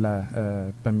ክልል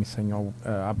በሚሰኘው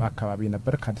አካባቢ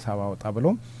ነበር ከአዲስ አበባ ወጣ ብሎ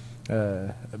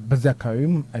በዚያ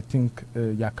አካባቢም አይ ቲንክ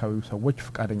ያካባቢው ሰዎች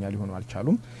ፍቃደኛ ሊሆኑ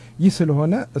አልቻሉም ይህ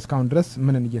ስለሆነ እስካሁን ድረስ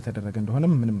ምንን እየተደረገ እንደሆነ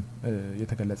ምንም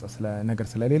የተገለጸ ስለ ነገር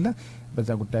ስለሌለ በዛ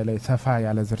ጉዳይ ላይ ሰፋ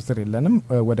ያለ ዝርዝር የለንም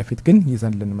ወደፊት ግን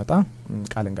ይዘን ልንመጣ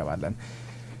ቃል እንገባለን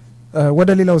ወደ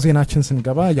ሌላው ዜናችን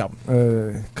ስንገባ ያው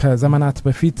ከዘመናት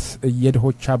በፊት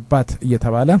የድሆች አባት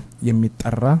እየተባለ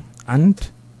የሚጠራ አንድ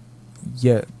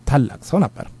የታላቅ ሰው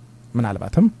ነበር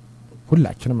ምናልባትም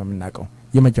ሁላችንም የምናውቀው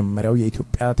የመጀመሪያው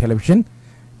የኢትዮጵያ ቴሌቪዥን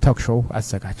ቶክ ሾው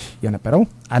አዘጋጅ የነበረው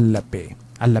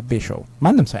አለቤ ሾው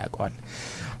ማንንም ሰው ያውቀዋል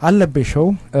አለቤ ሾው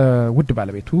ውድ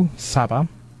ባለቤቱ ሳባ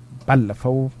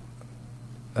ባለፈው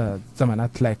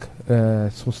ዘመናት ላይክ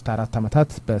 3-4 አመታት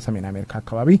በሰሜን አሜሪካ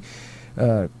አካባቢ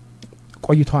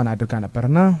ቆይቷን አድርጋ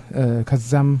ነበርና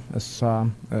ከዛም እሷ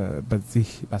በዚህ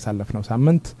ባሳለፍነው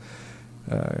ሳምንት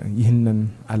ይህንን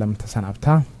ዓለም ተሰናብታ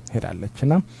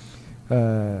ሄዳለችና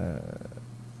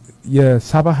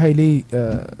የሳባ ኃይሌ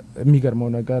የሚገርመው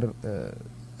ነገር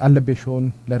አለቤሾን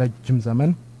ለረጅም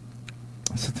ዘመን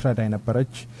ስትረዳ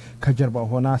የነበረች ከጀርባው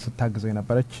ሆና ስታግዘው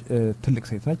የነበረች ትልቅ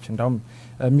ሴት ነች እንዳውም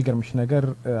የሚገርምሽ ነገር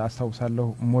አስተዋውሳለሁ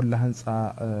ሞላ ህንጻ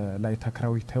ላይ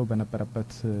ተከራይተው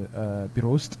በነበረበት ቢሮ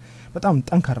ውስጥ በጣም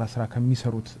ጠንካራ ስራ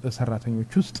ከሚሰሩት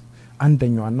ሰራተኞች ውስጥ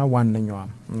አንደኛዋና ዋነኛዋ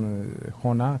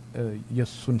ሆና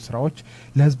የሱን ስራዎች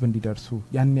ለህዝብ እንዲደርሱ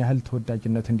ያን ያህል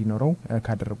ተወዳጅነት እንዲኖረው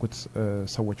ካደረጉት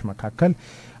ሰዎች መካከል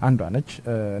አንዷ ነች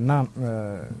እና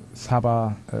ሳባ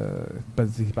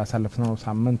በዚህ ባሳለፍነው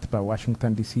ሳምንት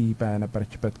በዋሽንግተን ዲሲ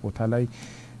በነበረችበት ቦታ ላይ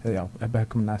ያው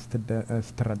በህክምና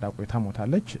ስትረዳ ቆይታ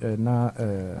ሞታለች እና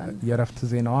የረፍት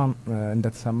ዜናዋ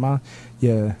እንደተሰማ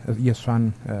የሷን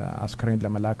አስክሬን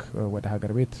ለመላክ ወደ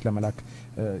ሀገር ቤት ለመላክ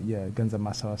የገንዘብ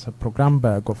ማሰባሰብ ፕሮግራም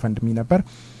በጎፈንድሚ ነበር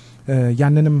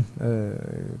ያንንም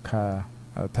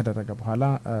ተደረገ በኋላ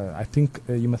አይ ቲንክ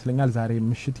ይመስለኛል ዛሬ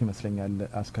ምሽት ይመስለኛል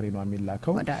አስከሬኗ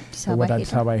የሚላከው ወደ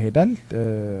አዲስ አበባ ይሄዳል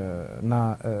እና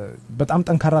በጣም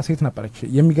ጠንካራ ሴት ነበረች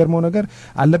የሚገርመው ነገር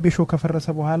አለቤሾ ከፈረሰ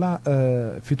በኋላ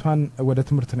ፊቷን ወደ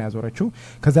ትምህርት ነው ያዞረችው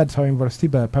ከዛ አዲስ አበባ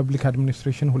ዩኒቨርሲቲ በፐብሊክ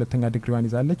አድሚኒስትሬሽን ሁለተኛ ዲግሪዋን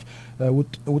ይዛለች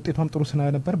ውጤቷም ጥሩ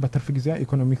ስለነበር በትርፍ ጊዜ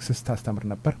ኢኮኖሚክስ ታስተምር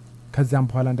ነበር ከዛም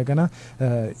በኋላ እንደገና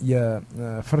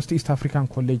የፈርስት ኢስት አፍሪካን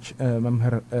ኮሌጅ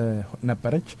መምህር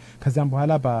ነበረች ከዛም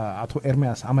በኋላ በአቶ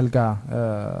ኤርሚያስ አመልጋ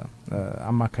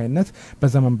አማካይነት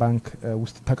በዘመን ባንክ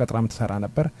ውስጥ ተቀጥራም ትሰራ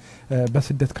ነበር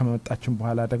በስደት ከመጣችን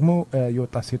በኋላ ደግሞ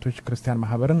የወጣት ሴቶች ክርስቲያን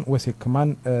ማህበርን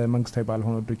ወሴክማን መንግስታዊ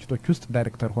ባልሆኑ ድርጅቶች ውስጥ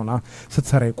ዳይሬክተር ሆና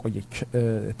ስትሰራ የቆየች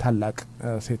ታላቅ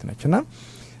ሴት ነችና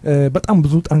በጣም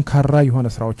ብዙ ጠንካራ የሆነ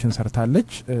ስራዎችን ሰርታለች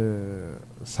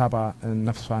ሳባ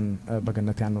ነፍሷን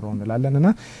በገነት ያኑረው እንላለንና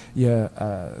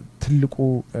የትልቁ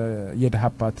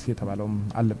የደሃባት የተባለው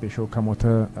አለቤሾው ከሞተ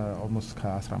ኦልሞስት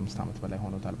ከ15 አመት በላይ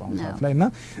ሆኖታል በአሁን ሰዓት ላይና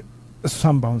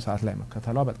እሷም በአሁን ሰዓት ላይ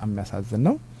መከተሏ በጣም የሚያሳዝን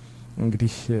ነው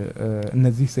እንግዲህ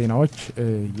እነዚህ ዜናዎች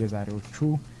የዛሬዎቹ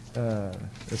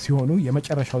ሲሆኑ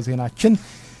የመጨረሻው ዜናችን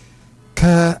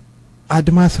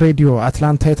አድማስ ሬዲዮ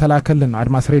አትላንታ የተላከልን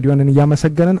አድማስ ሬዲዮንን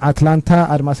ያመሰገነን አትላንታ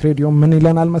አድማስ ሬዲዮ ምን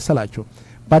ይለናል መሰላችሁ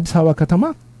በአዲስ አበባ ከተማ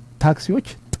ታክሲዎች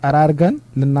ጠራርገን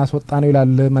ልናስወጣ ነው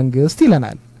ይላል መንግስት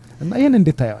ይለናል እና ይሄን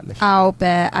እንዴት ታያለሽ አው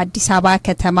በአዲስ አበባ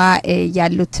ከተማ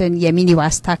ያሉትን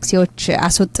የሚኒባስ ታክሲዎች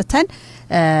አስወጥተን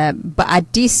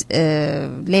በአዲስ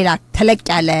ሌላ ተለቅ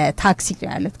ያለ ታክሲ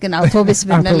ያለት ግን አውቶቡስ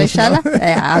ብንለሻላ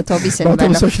አውቶቡስ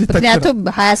ምክንያቱም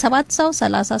 27 ሰው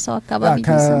 30 ሰው አካባቢ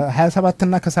ከ27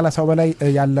 እና ከ30 በላይ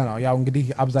ያለ ነው ያው እንግዲህ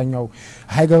አብዛኛው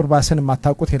ሃይገር ባስን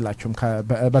ማታውቁት የላችሁም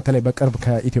በተለይ በቅርብ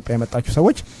ከኢትዮጵያ የመጣችሁ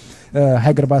ሰዎች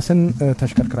ሃይገር ባስን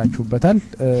ተሽከርክራችሁበታል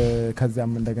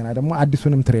ከዚያም እንደገና ደግሞ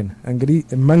አዲሱንም ትሬን እንግዲህ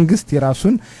መንግስት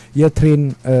የራሱን የትሬን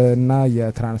እና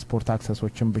የትራንስፖርት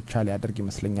አክሰሶችን ብቻ ሊያደርግ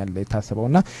ይመስለኛል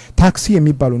የታሰበውና ታክሲ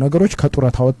የሚባሉ ነገሮች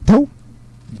ከጡረታ ወጥተው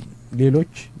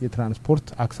ሌሎች የትራንስፖርት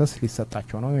አክሰስ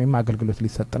ሊሰጣቸው ነው ወይም አገልግሎት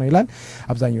ሊሰጥ ነው ይላል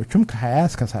አብዛኞቹም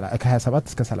ከ27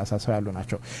 እስከ 30 ሰው ያሉ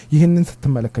ናቸው ይህንን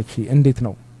ስትመለከቺ እንዴት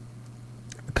ነው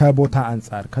ከቦታ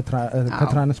አንፃር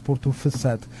ከትራንስፖርቱ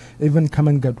ፍሰት ኢቭን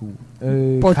ከመንገዱ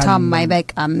ቦታም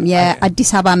አይበቃም የአዲስ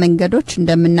አበባ መንገዶች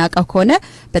እንደምናቀው ከሆነ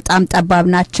በጣም ጠባብ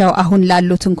ናቸው አሁን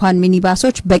ላሉት እንኳን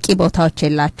ሚኒባሶች በቂ ቦታዎች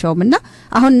የላቸውምና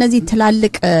አሁን እነዚህ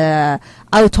ትላልቅ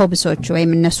አውቶቡሶች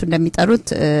ወይም እነሱ እንደሚጠሩት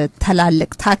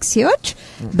ትላልቅ ታክሲዎች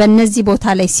በእነዚህ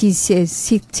ቦታ ላይ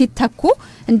ሲተኩ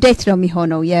እንዴት ነው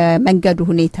የሚሆነው የመንገዱ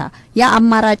ሁኔታ ያ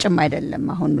አማራጭም አይደለም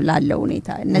አሁን ላለው ሁኔታ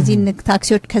እነዚህ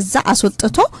ታክሲዎች ከዛ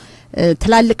አስወጥቶ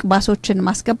ትላልቅ ባሶችን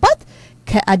ማስገባት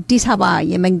ከአዲስ አበባ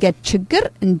የመንገድ ችግር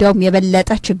እንደውም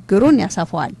የበለጠ ችግሩን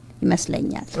ያሰፋዋል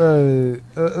ይመስለኛል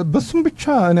በሱም ብቻ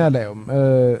እኔ አላየውም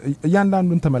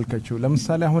ያንዳንዱን ተመልከቹ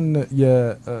ለምሳሌ አሁን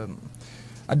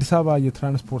የአዲስ አበባ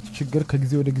የትራንስፖርት ችግር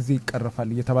ከጊዜ ወደ ጊዜ ይቀርፋል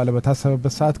እየተባለ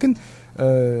በታሰበበት ሰዓት ግን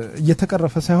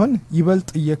እየተቀረፈ ሳይሆን ይበልጥ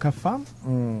እየከፋ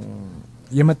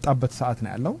የመጣበት ሰዓት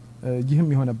ነው ያለው ይህም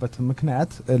የሆነበት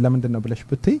ምክንያት ለምንድነው ብለሽ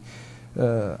ብትይ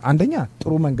አንደኛ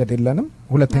ጥሩ መንገድ የለንም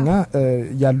ሁለተኛ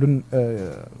ያሉን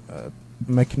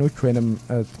መኪኖች ወይንም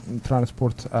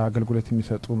ትራንስፖርት አገልግሎት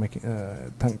የሚሰጡ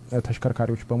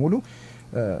ተሽከርካሪዎች በሙሉ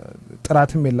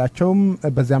ጥራትም የላቸውም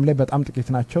በዚያም ላይ በጣም ጥቂት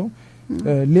ናቸው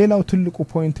ሌላው ትልቁ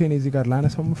ፖይንት እዚህ ጋር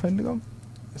ላነሳው የምፈልገው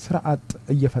ስርዓት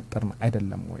እየፈጠርን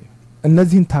አይደለም ወይ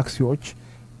እነዚህን ታክሲዎች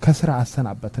ከስራ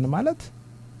አሰናበትን ማለት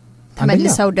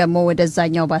ተመልሰው ደግሞ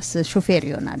ወደዛኛው ባስ ሹፌር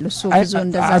ይሆናል እሱ ብዙ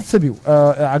እንደዛ አስቢው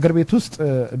አገር ቤት ውስጥ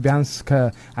ቢያንስ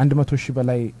ከ100,000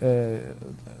 በላይ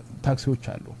ታክሲዎች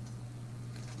አሉ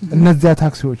እነዚያ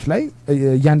ታክሲዎች ላይ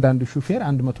ያንዳንዱ ሹፌር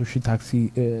 100,000 ታክሲ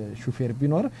ሹፌር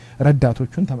ቢኖር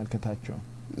ረዳቶቹን ተመልከታቸው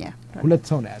ሁለት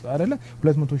ሰው ነው ያለው አይደለ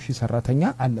 200,000 ሰራተኛ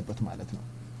አለበት ማለት ነው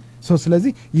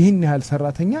ስለዚህ ይህን ያህል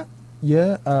ሰራተኛ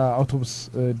የአውቶቡስ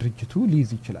ድርጅቱ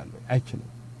ሊይዝ ይችላል አይችልም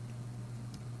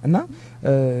እና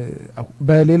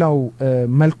በሌላው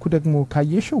መልኩ ደግሞ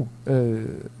ካየሽው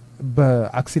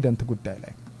በአክሲደንት ጉዳይ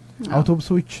ላይ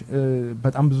አውቶቡሶች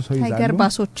በጣም ብዙ ሰው ይዛሉ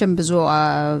ታይገርባሶችም ብዙ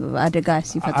አደጋ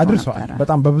ሲፈጥሩ አድርሰዋል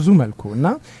በጣም በብዙ መልኩ እና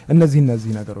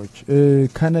እነዚህ ነገሮች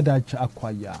ከነዳጅ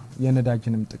አኳያ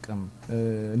የነዳጅንም ጥቅም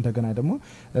እንደገና ደግሞ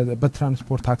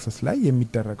በትራንስፖርት አክሰስ ላይ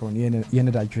የሚደረገውን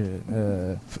የነዳጅ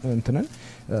እንትንን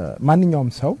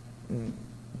ማንኛውም ሰው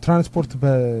ትራንስፖርት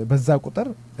በዛ ቁጥር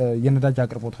የነዳጅ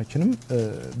አቅርቦታችንም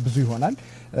ብዙ ይሆናል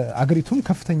አገሪቱም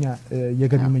ከፍተኛ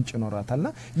የገቢ ምንጭ ይኖራታልና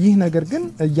ይህ ነገር ግን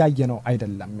ያየነው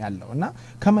አይደለም ያለውና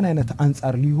ከምን አይነት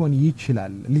አንፃር ሊሆን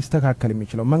ይችላል ሊስተካከል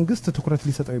የሚችለው መንግስት ትኩረት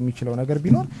ሊሰጠው የሚችለው ነገር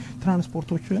ቢኖር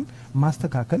ትራንስፖርቶችን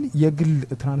ማስተካከል የግል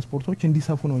ትራንስፖርቶች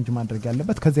እንዲሰፉ ነው እንጂ ማድረግ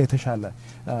ያለበት ከዛ የተሻለ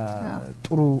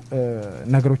ጥሩ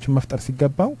ነገሮችን መፍጠር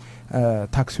ሲገባው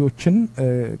ታክሲዎችን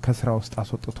ከስራ ውስጥ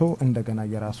አስወጥቶ እንደገና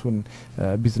የራሱን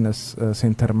ቢዝነስ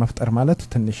ሴንተር መፍጠር ማለት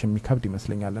ትንሽ የሚከብድ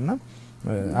ይመስለኛልና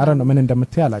አረ ነው ምን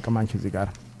እንደምትይ አላቅም አንቺ እዚህ ጋር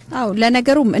አው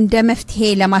ለነገሩም እንደ መፍትሄ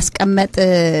ለማስቀመጥ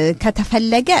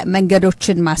ከተፈለገ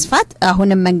መንገዶችን ማስፋት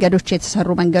አሁንም መንገዶች የተሰሩ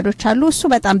መንገዶች አሉ እሱ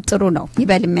በጣም ጥሩ ነው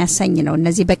ይበል የሚያሰኝ ነው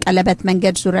እነዚህ በቀለበት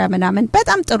መንገድ ዙሪያ ምናምን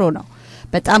በጣም ጥሩ ነው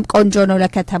በጣም ቆንጆ ነው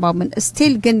ለከተማው ምን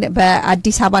ስቲል ግን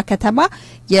በአዲስ አበባ ከተማ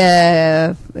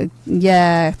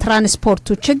የትራንስፖርቱ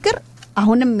ችግር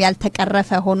አሁንም ያልተቀረፈ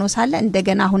ሆኖ ሳለ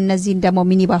እንደገና አሁን እነዚህ ደሞ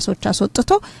ሚኒባሶች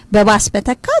አስወጥቶ በባስ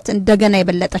በተካት እንደገና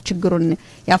የበለጠ ችግሩን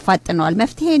ያፋጥነዋል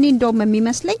መፍትሄ እኔ እንደውም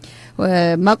የሚመስለኝ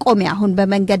መቆሚያ አሁን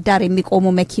በመንገድ ዳር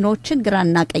የሚቆሙ መኪኖችን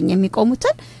ግራና ቀኝ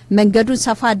የሚቆሙትን መንገዱን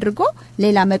ሰፋ አድርጎ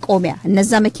ሌላ መቆሚያ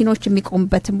እነዛ መኪኖች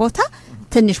የሚቆሙበትን ቦታ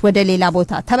ትንሽ ወደ ሌላ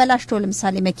ቦታ ተበላሽቶ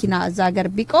ለምሳሌ መኪና እዛ ሀገር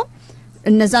ቢቆም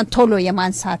እነዛን ቶሎ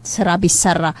የማንሳት ስራ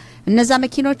ቢሰራ እነዛ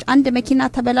መኪኖች አንድ መኪና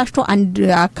ተበላሽቶ አንድ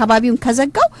አካባቢውን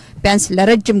ከዘጋው ቢያንስ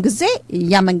ለረጅም ጊዜ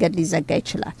ያ መንገድ ሊዘጋ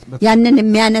ይችላል ያንን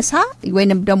የሚያነሳ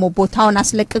ወይንም ደግሞ ቦታውን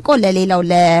አስለቅቆ ለሌላው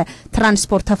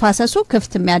ለትራንስፖርት ተፋሰሱ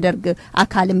ክፍት የሚያደርግ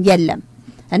አካልም የለም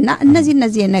እና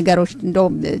እነዚህ ነገሮች እንደው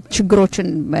ችግሮችን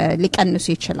ሊቀንሱ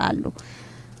ይችላሉ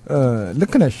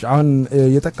ልክነሽ አሁን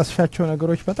የጠቀስሻቸው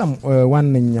ነገሮች በጣም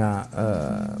ዋነኛ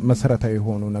መሰረታዊ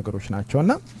ሆኑ ነገሮች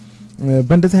ናቸውና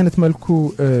በእንደዚህ አይነት መልኩ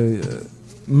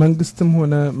መንግስትም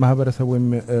ሆነ ማህበረሰብ ወይም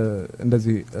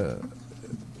እንደዚህ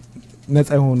ነፃ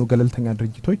የሆኑ ገለልተኛ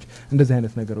ድርጅቶች እንደዚህ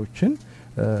አይነት ነገሮችን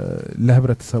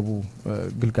ለህብረተሰቡ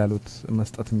ግልጋሎት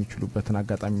መስጠት የሚችሉበትን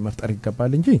አጋጣሚ መፍጠር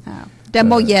ይገባል እንጂ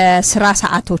ደሞ የስራ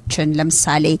ሰዓቶችን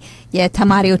ለምሳሌ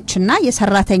የተማሪዎችና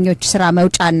የሰራተኞች ስራ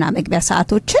መውጫና መግቢያ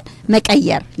ሰዓቶችን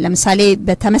መቀየር ለምሳሌ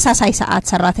በተመሳሳይ ሰዓት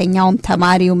ሰራተኛውም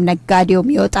ተማሪውም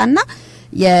ነጋዴውም ይወጣና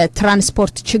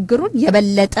የትራንስፖርት ችግሩን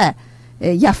የበለጠ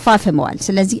ያፋፍመዋል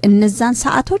ስለዚህ እነዛን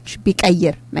ሰዓቶች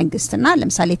ቢቀይር መንግስትና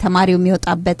ለምሳሌ ተማሪው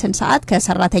የሚወጣበትን ሰዓት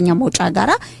ከሰራተኛ መውጫ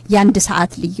ጋራ ያንድ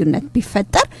ሰዓት ልዩነት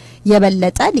ቢፈጠር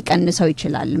የበለጠ ሊቀንሰው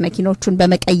ይችላል መኪኖቹን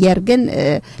በመቀየር ግን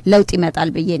ለውጥ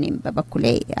ይመጣል በየኔም በበኩሌ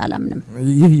አላምንም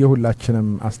ይህ የሁላችንም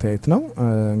አስተያየት ነው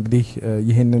እንግዲህ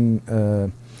ይሄንን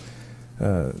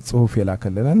ጽሁፍ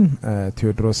የላከልን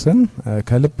ቴዎድሮስን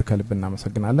ከልብ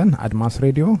እናመሰግናለን። አድማስ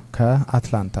ሬዲዮ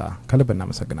ከአትላንታ ከልብ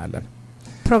እናመሰግናለን።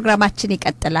 ፕሮግራማችን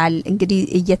ይቀጥላል። እንግዲህ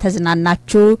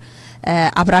እየተዝናናችሁ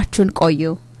አብራችሁን ቆዩ።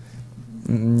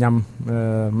 እኛም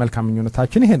መልካም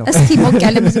ምኞታችን ይሄ ነው። እስቲ ሞቅ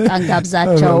ያለ ሙዚቃ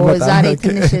እንጋብዛቸው። ዛሬ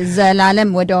ትንሽ ዘላለም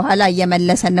ወደ ኋላ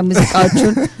እየመለሰን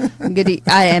ሙዚቃዎቹን እንግዲህ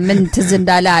ምን ትዝ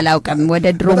እንዳለ አላውቅም። ወደ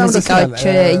ድሮ ሙዚቃዎች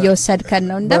እየወሰድከን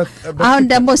ነው እንደ አሁን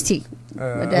ደግሞ እስቲ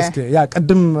ያ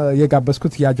ቀድም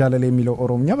የጋበስኩት ያጃለለ የሚለው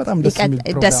ኦሮምኛ በጣም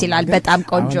ደስ ይላል። በጣም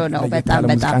ቆንጆ ነው። በጣም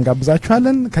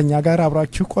እንጋብዛችኋለን። ከኛ ጋር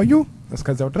አብራችሁ ቆዩ።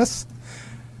 እስከዛው ድረስ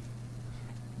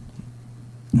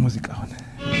ሙዚቃውን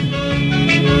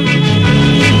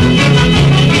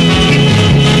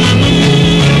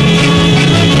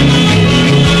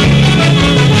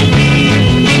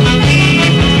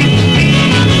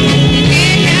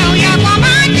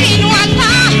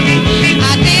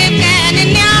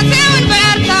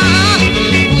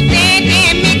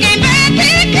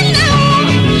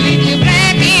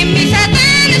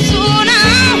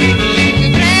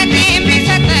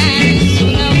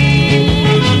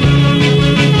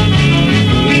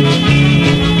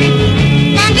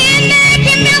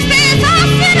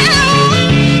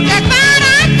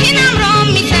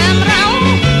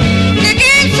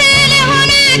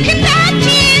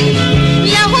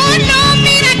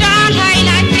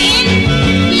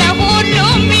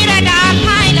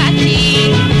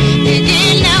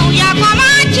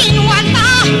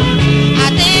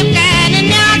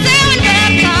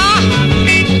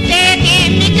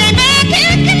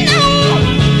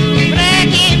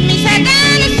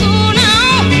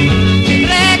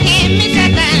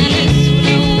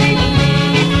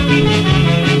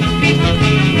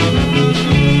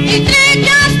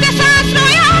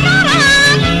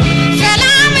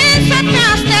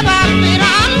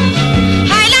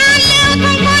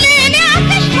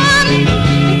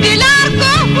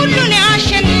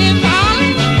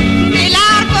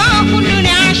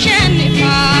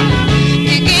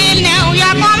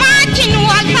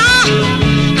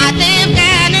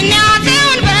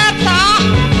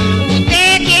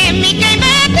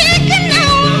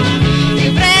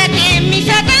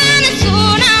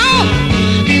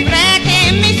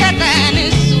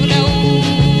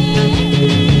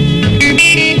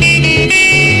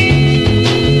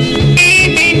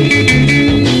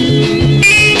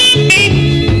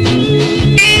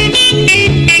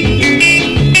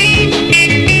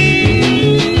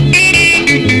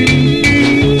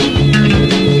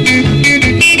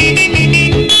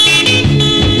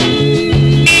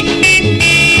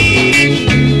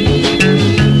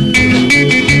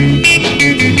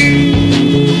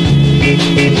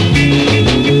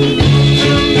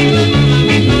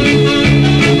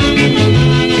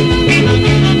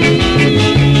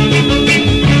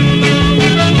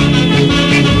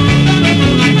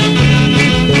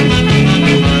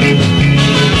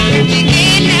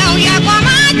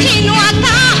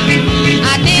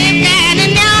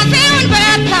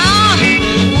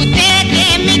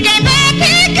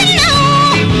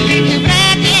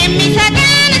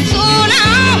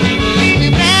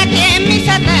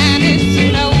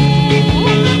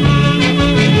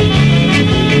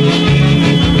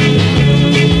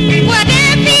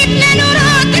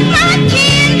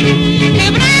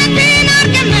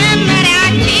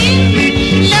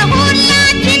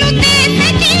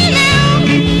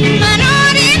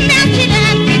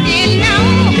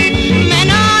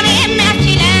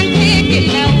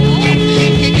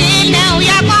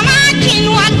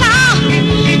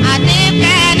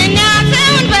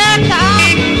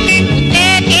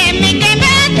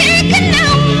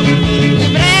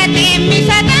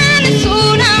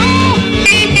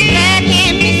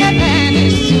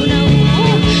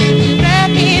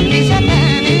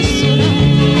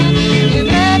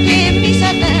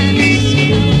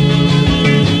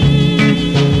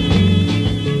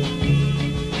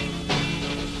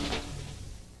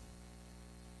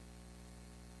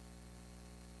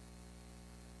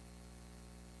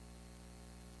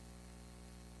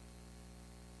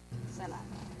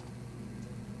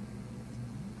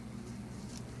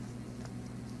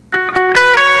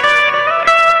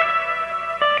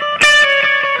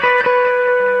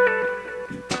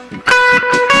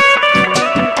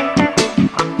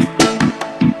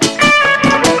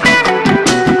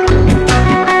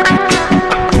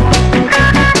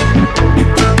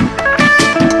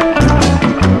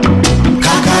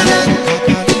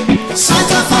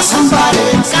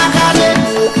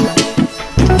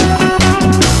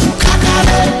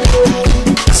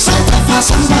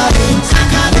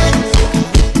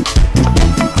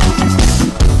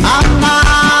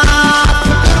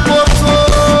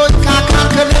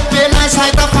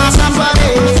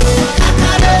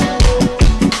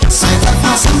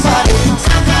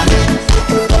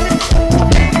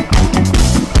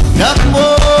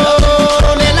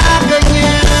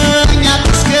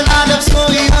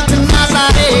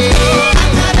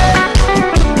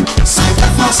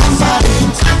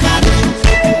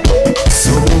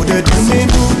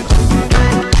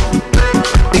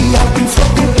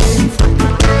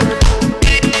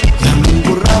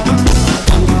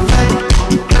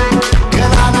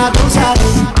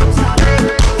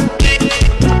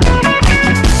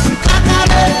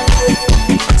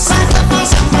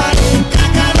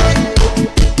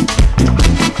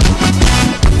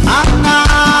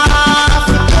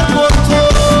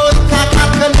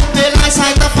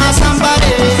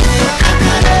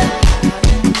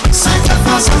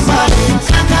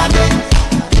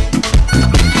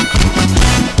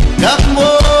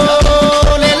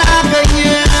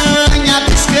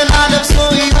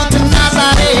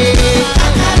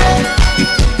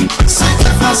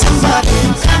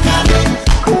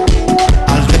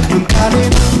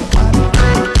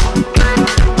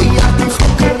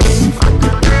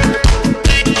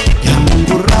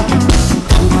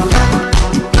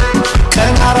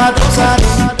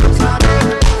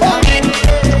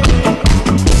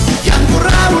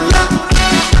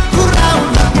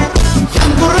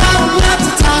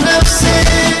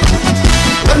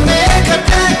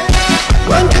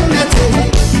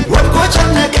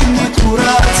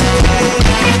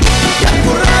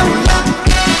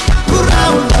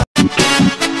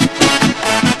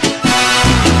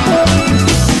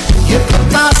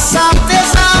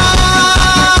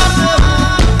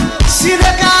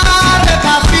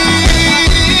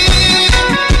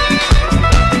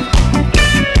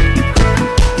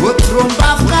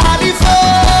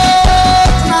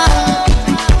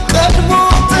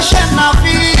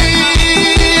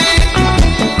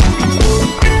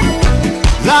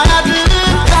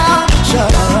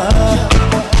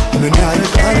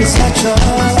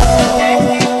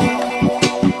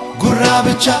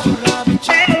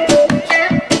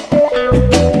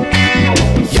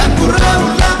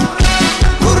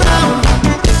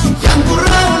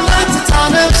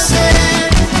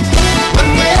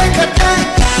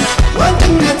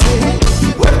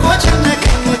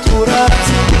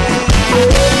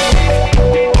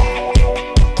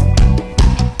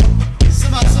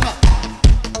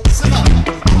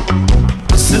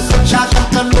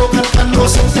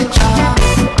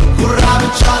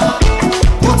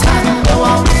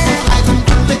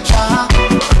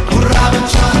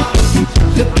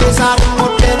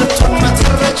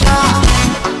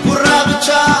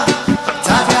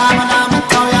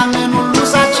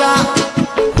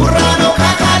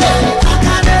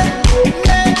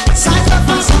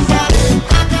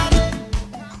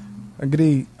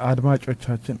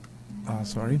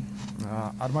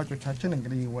አድማጮቻችን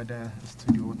እንግዲህ ወደ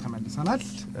ስቱዲዮ ተመልሰናል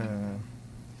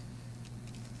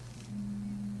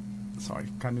sorry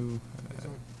can you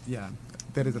yeah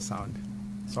there is a sound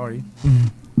sorry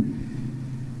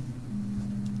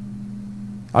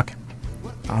okay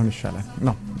አሁን ይሻላል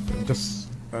no just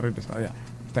read this yeah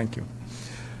thank you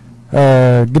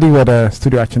እንግዲህ ወደ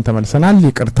ስቱዲዮአችን ተመልሰናል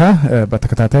ይቅርታ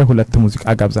በተከታታይ ሁለት ሙዚቃ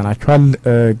ጋብዘናችኋል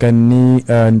ገኒ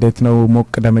እንዴት ነው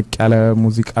ሞቅ ደመቅ ያለ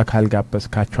ሙዚቃ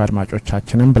ካልጋበዝካችሁ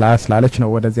አድማጮቻችንን ብላ ስላለች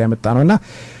ነው ወደዚህ ያመጣነውና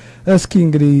እስኪ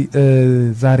እንግዲህ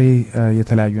ዛሬ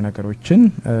የተለያዩ ነገሮችን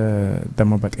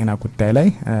ደሞ በጤና ጉዳይ ላይ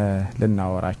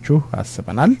ልናወራችሁ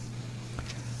አስበናል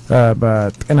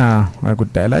በጤና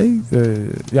ጉዳይ ላይ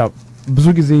ያው ብዙ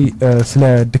ጊዜ ስለ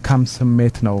ድካም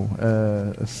ስሜት ነው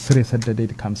ስር የሰደደ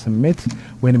ድካም ስሜት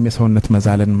ወይንም የሰውነት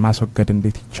መዛልን ማስወገድ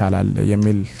እንዴት ይቻላል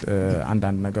የሚል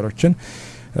አንዳንድ ነገሮችን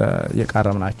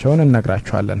የቃረምናቸውን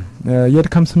እንነግራችኋለን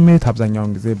የድካም ስሜት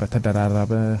አብዛኛውን ጊዜ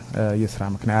በተደራራበ የሥራ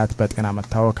ምክንያት በጤና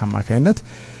መታወክ አማካይነት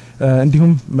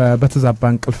እንዲሁም በተዛባ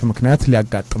እንቅልፍ ምክንያት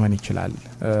ሊያጋጥመን ይችላል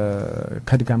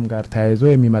ከድጋም ጋር ተያይዞ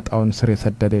የሚመጣውን ስር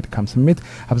የሰደደ ድካም ስሜት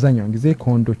አብዛኛውን ጊዜ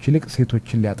ከወንዶች ይልቅ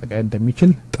ሴቶችን ሊያጠቃ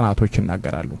እንደሚችል ጥናቶች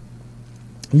ይናገራሉ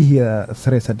ይህ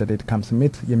የስር የሰደደ ድካም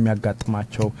ስሜት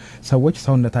የሚያጋጥማቸው ሰዎች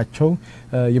ሰውነታቸው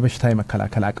የበሽታ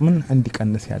የመከላከል አቅምን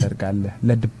እንዲቀንስ ያደርጋል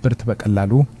ለድብርት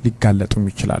በቀላሉ ሊጋለጡም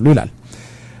ይችላሉ ይላል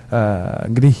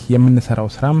እንግዲህ የምንሰራው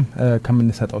ስራም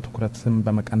ከምንሰጠው ትኩረትም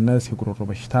በመቀነስ የጉሮሮ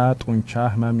በሽታ ጡንቻ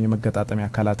ህመም የመገጣጠሚያ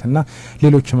አካላትና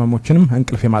ሌሎች ህመሞችንም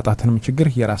እንቅልፍ የማጣትንም ችግር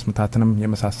የራስ ምታትንም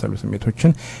የመሳሰሉ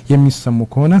ስሜቶችን የሚሰሙ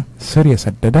ከሆነ ስር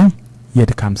የሰደደ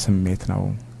የድካም ስሜት ነው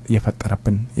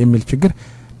የፈጠረብን የሚል ችግር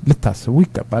ልታስቡ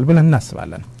ይገባል ብለን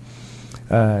እናስባለን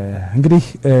እንግዲህ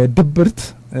ድብርት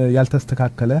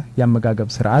ያልተስተካከለ ያመጋገብ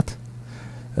ስርዓት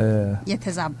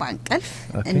የተዛባ እንቅልፍ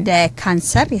እንደ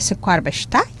ካንሰር የስኳር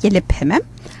በሽታ የልብ ህመም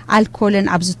አልኮልን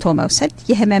አብዝቶ መውሰድ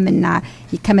የህመምና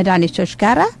ከመድኃኒቶች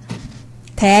ጋር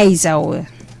ተያይዘው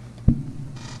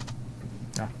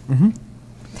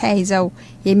ተያይዘው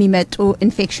የሚመጡ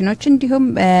ኢንፌክሽኖች እንዲሁም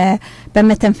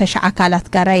በመተንፈሻ አካላት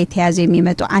ጋር የተያዘ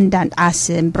የሚመጡ አንዳንድ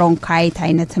አስም ብሮንካይት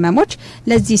አይነት ህመሞች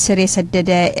ለዚህ ስር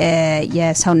የሰደደ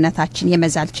የሰውነታችን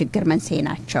የመዛል ችግር መንስኤ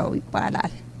ናቸው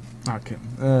ይባላል። ኦኬ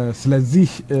ስለዚህ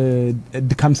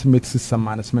ድካም ስሜት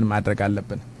ሲሰማንስ ምን ማድረግ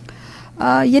አለብን?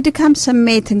 የድካም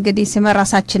ስሜት እንግዲህ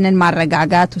ራሳችንን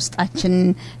ማረጋጋት ውስጣችን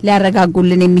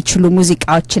ሊያረጋጉልን የሚችሉ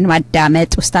ሙዚቃዎችን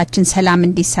ማዳመጥ ውስጣችን ሰላም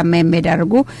እንዲሰማ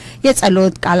የሚያደርጉ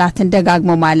የጸሎት ቃላትን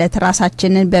ደጋግሞ ማለት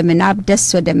ራሳችንን በመናብ ደስ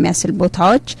ወደሚያስል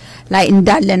ቦታዎች ላይ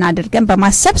እንዳለን አድርገን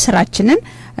በማሰብ ስራችንን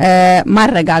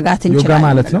ማረጋጋት እንችላለን። ዮጋ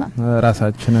ማለት ነው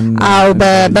ራሳችንን አው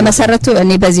በመሰረቱ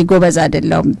እኔ በዚህ ጎበዝ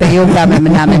አይደለም በዮጋ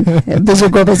ምናምን ብዙ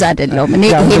ጎበዝ አይደለም እኔ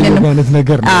ይሄንን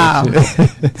ነገር ነው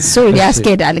ሶ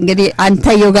ያስኬዳል እንግዲህ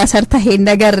አንተ ዮጋ ሰርተ ይሄን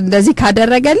ነገር እንደዚህ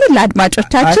ካደረገልን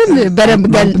ለአድማጮቻችን በደንብ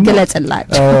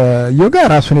ገለጽላችሁ። ዮጋ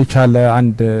ራሱን የቻለ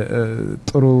አንድ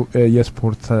ጥሩ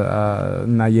የስፖርት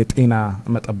እና የጤና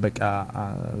መጠበቂያ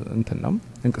እንትን ነው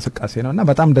እንቅስቃሴ ነውና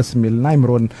በጣም ደስ የሚልና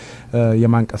አይምሮን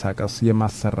የማንቀሳቀስ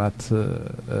የማሰራት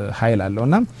ኃይል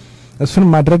አለውና እሱን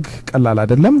ማድረግ ቀላል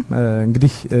አይደለም።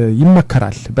 እንግዲህ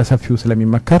ይመከራል በሰፊው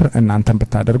ስለሚመከር እናንተም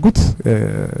ብታደርጉት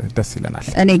ደስ ይለናል።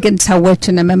 እኔ ግን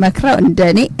ሰዎችን መመክረው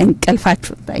እንደኔ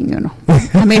እንቅልፋችሁ ተኙ ነው።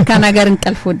 አሜሪካ ነገር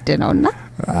እንቅልፍ ውድ ነውና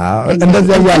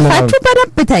እንደዚህ ያያለ ነው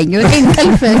በደንብ ተኙ።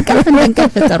 እንቅልፍ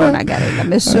ጥሩ ነገር የለም።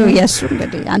 እሱ የሱ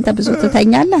እንግዲህ አንተ ብዙ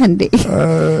ትተኛለህ እንዴ?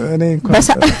 እኔ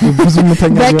እንኳን ብዙ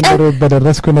ምተኛለሁ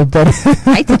በደረስኩ ነበር።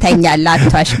 አይ ትተኛለህ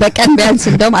አትዋሽ። በቀን ቢያንስ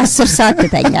እንደውም 10 ሰዓት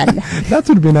ትተኛለህ። that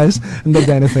would be nice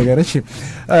እንደዚህ አይነት ነገር። እሺ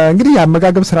እንግዲህ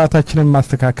የአመጋገብ ስርዓታችንን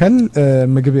ማስተካከል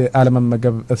ምግብ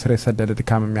አለመመገብ ስር የሰደደ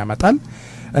ድካም የሚያመጣል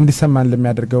እንዲሰማን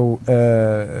ለሚያደርገው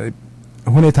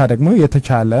ሁኔታ ደግሞ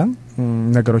የተቻለ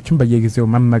ነገሮችን በየጊዜው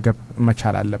መመገብ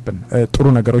መቻል አለብን። ጥሩ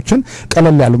ነገሮችን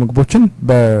ቀለል ያሉ ምግቦችን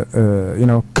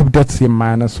ክብደት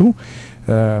የማያነሱ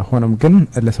ሆኖም ግን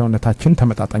ለሰውነታችን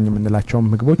ተመጣጣኝ የምንላቸው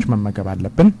ምግቦች መመገብ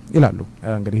አለብን ይላሉ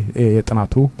እንግዲህ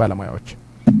የጥናቱ ባለሙያዎች።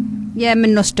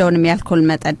 የምንወስደውንም የአልኮል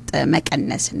መጠጥ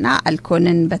መቀነስና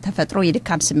አልኮልን በተፈጥሮ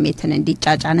የድካም ስሜትን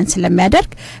እንዲጫጫንን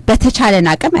ስለሚያደርግ በተቻለን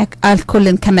አቅም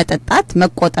አልኮልን ከመጠጣት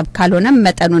መቆጠብ ካልሆነ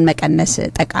መጠኑን መቀነስ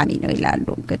ጠቃሚ ነው ይላሉ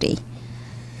እንግዲህ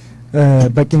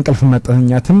በቂ እንቅልፍ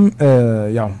መተኛትም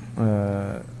ያው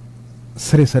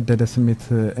ስር የሰደደ ስሜት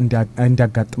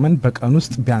እንዲያጋጥመን በቀን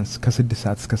ውስጥ ቢያንስ ከ6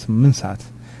 ሰዓት እስከ 8 ሰዓት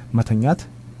መተኛት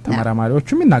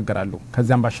ተመራማሪዎችም ይናገራሉ።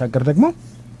 ከዛም ባሻገር ደግሞ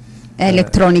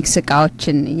ኤሌክትሮኒክስ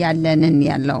እቃዎችን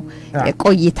ያለው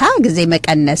ቆይታ ጊዜ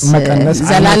መቀነስ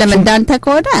ዘላለም እንዳንተ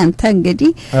ከሆነ አንተ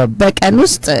እንግዲህ በቀን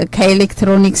ውስጥ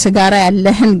ከኤሌክትሮኒክስ ጋር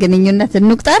ያለህን ግንኙነት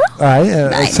እንቁጠር። አይ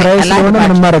ስራዬ ስለሆነ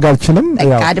ምን ማድረግ አልችልም።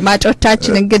 ያው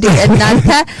አድማጮቻችን እንግዲህ እናንተ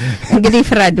እንግዲህ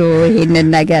ፍረዱ ይሄንን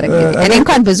ነገር እንግዲህ እኔ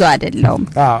እንኳን ብዙ አይደለም።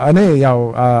 እኔ ያው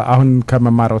አሁን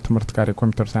ከመማራው ትምህርት ጋር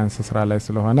የኮምፒውተር ሳይንስ ስራ ላይ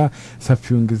ስለሆነ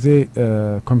ሰፊውን ጊዜ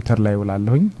ኮምፒውተር ላይ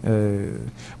ውላለሁኝ።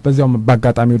 በዚያው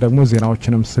ባጋጣሚው ደግሞ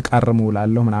ዜናዎችንም ስቃርም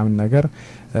ውላለሁ ምናምን ነገር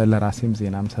ለራሴም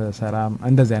ዜናም ሰራም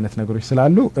እንደዚህ አይነት ነገሮች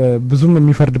ስላሉ ብዙም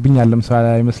የሚፈርድብኝ ያለም ሰው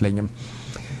አይመስለኝም።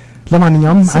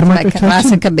 ለማንኛውም አድማጮቻችን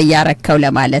ራስክም ያረከው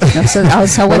ለማለት ነው። አሁን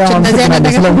ሰዎች እንደዚህ አይነት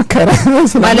ነገር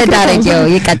ማለዳ ሬዲዮ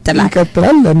ይቀጥላል።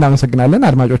 እናመሰግናለን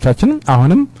አድማጮቻችን።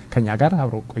 አሁንም ከኛ ጋር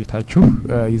አብሮ ቆይታችሁ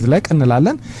ይዝለቅ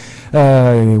እንላለን።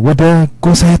 ወደ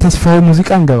ጎሳዬ ተስፋዬ ሙዚቃ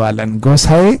እንገባለን።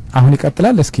 ጎሳዬ አሁን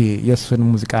ይቀጥላል። እስኪ የሱን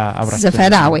ሙዚቃ አብራችሁ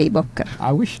ዘፈና ወይ ቦክር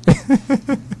አውሽ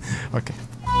ኦኬ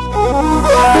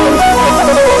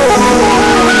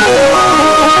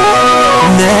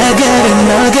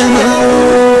ነገርና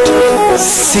ገመድ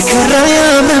ሲከራ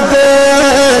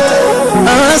ያምበት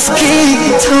አስኪ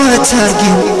ተወታርጊ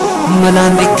መላ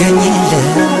እንዲገኝለ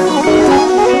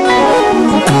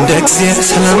እንደ እግዚአብሔር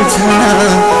ሰላምታ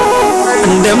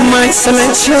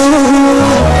እንደማይሰለቸው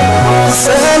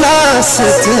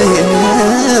ሰላስተየው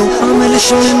አመልሽ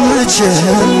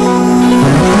መቼም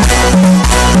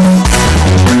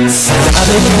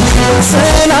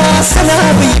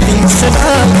ሰላብኝ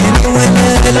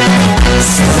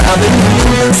ሰላብኝ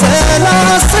ወለላ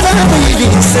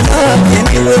ሰላብኝ ሰላብኝ ሰላብኝ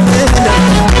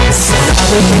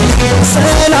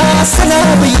ወለላ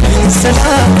ሰላብኝ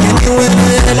ሰላብኝ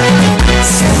ወለላ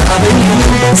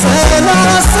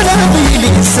ሰላብኝ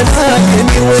ሰላብኝ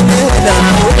ወለላ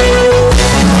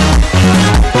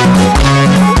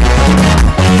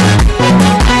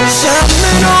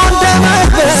ሸምኖ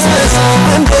እንደመበስ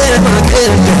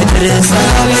እንደማገር ገድረስ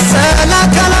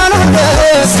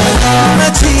ሰላካላሎበስ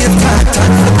መቼ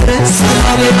ይፍታታል ፍቅርስ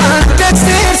አንድ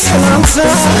እግዚአብሔር ሰላምታ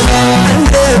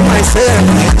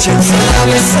እንደማይሰለችን ሰላም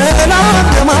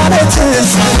ለማለት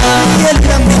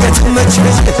የለም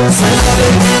የተመቸች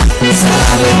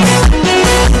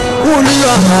ሁሉ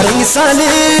አማረኝ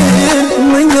ሳልል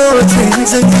ምኞቴን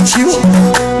ዘንግቼው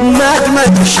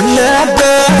ማድመጥሽ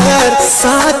ነበር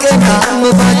ሳቅና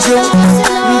መባጀው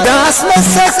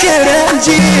እንዳስመሰከረ እንጂ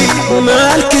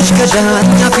መልክሽ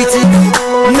ከዳኛ ፊት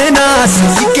ምናስ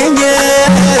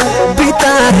ይገኛል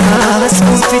ቢጣራ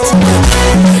ሰው ፊት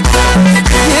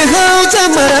ይኸው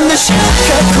ጀመረልሽ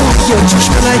ከኩዮችሽ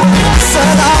በላይ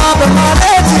ሰላም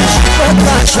በማለትሽ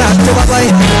በቃሽ አደባባይ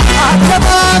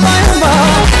አደባባይማ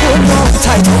ሁሉም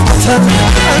ታይቶበታል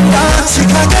እንዳንቺ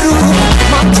ካገሩ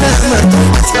ማን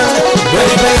ተመርጦበታል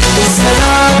በይ በይ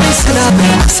ሰላም ሰላም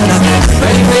ሰላም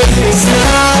በይ በይ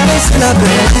ሰላም ሰላም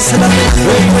ሰላም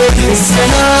በይ በይ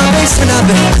ሰላም ሰላም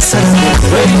ሰላም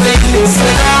በይ በይ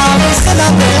ሰላም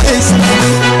ሰላም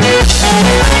ሰላም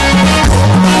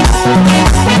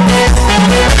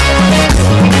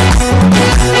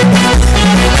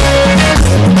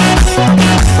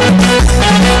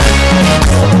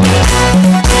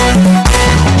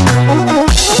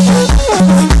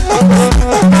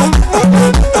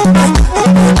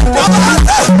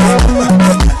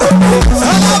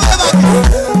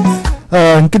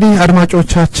እንግዲህ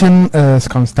አድማጮቻችን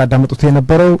እስካሁን ስታዳምጡት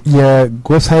የነበረው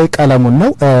የጎሳይ ቀለሙን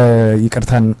ነው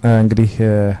ይቅርታን እንግዲህ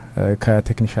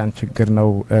ከቴክኒሻን ችግር ነው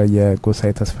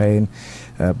የጎሳይ ተስፋዬን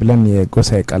ብለን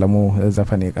የጎሳይ ቀለሙ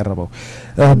ዘፈን የቀረበው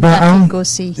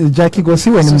ጃኪ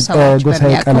ጎሲ ወይንም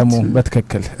ጎሳይ ቀለሙ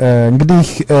በትክክል እንግዲህ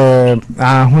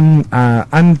አሁን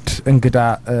አንድ እንግዳ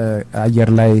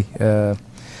አየር ላይ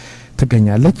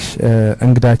ትገኛለች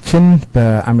እንግዳችን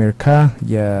በአሜሪካ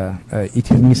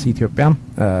የኢትዮጵያስ ኢትዮጵያ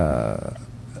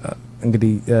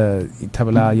እንግዲህ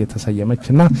ተብላ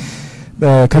የተሰየመችና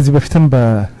ከዚህ በፊትም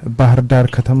በባህር ዳር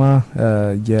ከተማ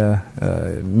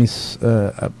የሚስ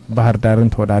ባህር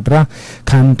ዳርን ተወዳድራ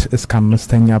ከአንድ እስከ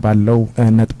አምስተኛ ባለው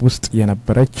ነጥብ ውስጥ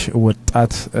የነበረች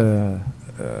ወጣት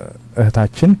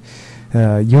እህታችን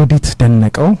ዮዲት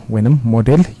ደነቀው ወይንም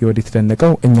ሞዴል ዮዲት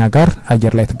ደነቀው እኛ ጋር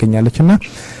አየር ላይ ትገኛለችና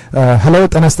ሄሎ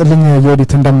ጤና ይስጥልኝ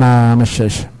ዮዲት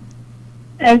እንደምናመሸሽ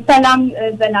ሰላም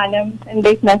ዘላለም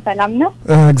እንዴት ነህ ሰላም ነው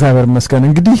እግዚአብሔር ይመስገን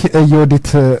እንግዲህ ዮዲት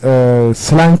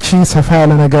ስላንቺ ሰፋ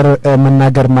ያለ ነገር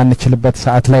መናገር ማንችልበት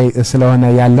ሰዓት ላይ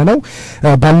ስለሆነ ያለ ነው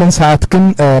ባለን ሰዓት ግን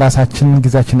ራሳችን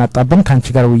ጊዜያችን አጣበን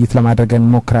ካንቺ ጋር ውይይት ለማድረግ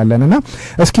እንሞክራለንና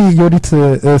እስኪ ዮዲት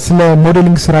ስለ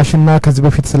ሞዴሊንግ ስራሽና ከዚህ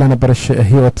በፊት ስለነበረሽ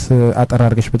ህይወት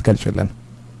አጠራርገሽ ብትገልጪልን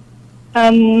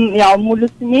ያው ሙሉ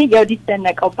ስሜ ዮዲት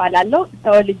ደነቀው ባላለው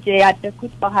ተወልጄ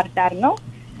ያደኩት ባህር ዳር ነው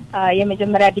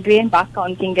የመጀመሪያ ዲግሪን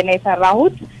በአካውንቲንግ ነው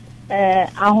የሰራሁት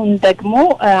አሁን ደግሞ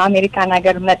አሜሪካን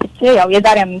ሀገር መጥቼ ያው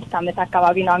የዛሬ 5 አመት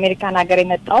አካባቢ ነው አሜሪካን ሀገር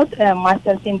የመጣሁት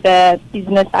ማስተርስ ኢን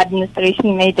በቢዝነስ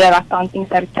አድሚኒስትሬሽን ሜጀር አካውንቲንግ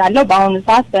ሰርቻለሁ በአሁኑ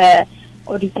ሰዓት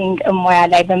በኦዲቲንግ ሙያ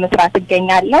ላይ በመስራት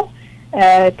እገኛለሁ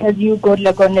ከዚህ ጎን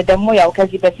ለጎን ደግሞ ያው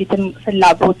ከዚህ በፊትም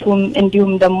ፍላጎቱም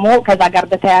እንዲሁም ደግሞ ከዛ ጋር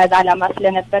በተያያዘ አላማ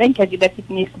ስለነበረኝ ከዚህ በፊት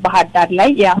ሚስ ባህር ዳር ላይ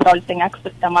የ12ኛ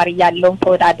ክፍል ተማሪ ያለው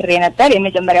ተወዳድሬ ነበር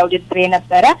የመጀመሪያው ውድድሬ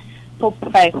ነበረ ቶፕ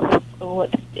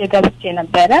 5 ገብቼ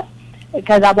ነበረ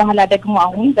ከዛ በኋላ ደግሞ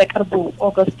አሁን በቅርቡ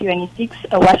ኦገስት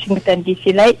 26 ዋሽንግተን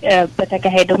ዲሲ ላይ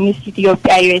በተካሄደው ሚስ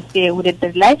ኢትዮጵያ ዩኤስኤ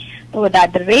ውድድር ላይ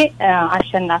ተወዳድሬ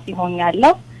አሸናፊ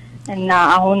ሆኛለሁ እና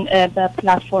አሁን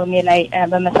በፕላትፎርም ላይ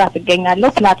በመስራት እገኛለሁ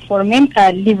ፕላትፎርምም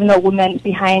ሊቭ ኖ ውመን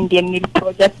ቢሃይንድ የሚል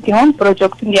ፕሮጀክት ሲሆን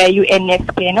ፕሮጀክቱን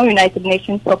የዩኤንኤፍፒ ነው ዩናይትድ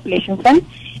ኔሽንስ ፖፑሌሽን ፈንድ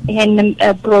ይሄንን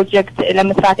ፕሮጀክት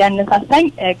ለመስራት ያነሳሳኝ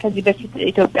ከዚህ በፊት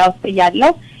ኢትዮጵያ ውስጥ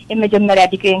ያለው የመጀመሪያ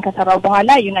ዲግሪን ከሰራው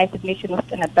በኋላ ዩናይትድ ኔሽን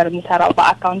ውስጥ ነበር የሚሰራው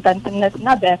በአካውንታንትነትና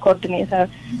በኮኦርዲኔተር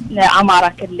ለአማራ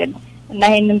ክልል እና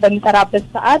ይሄንን በሚሰራበት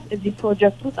ሰዓት እዚህ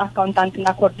ፕሮጀክት ውስጥ አካውንታንትና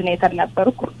ኮኦርዲኔተር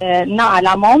ነበርኩ እና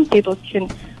አላማውም ሴቶችን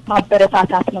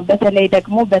ማበረታታት ነው በተለይ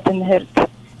ደግሞ በትምህርት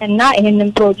እና ይሄንን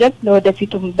ፕሮጀክት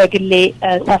ለወደፊቱም በግሌ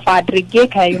ሰፋ አድርጌ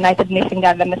ከዩናይትድ ኔሽን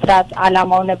ጋር ለመስራት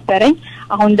አላማው ነበረኝ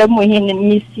አሁን ደግሞ ይሄንን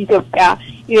ሚስ ኢትዮጵያ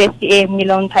ዩኤስኤ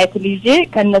የሚለውን ታይትል ይዤ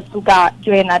ከነሱ ጋር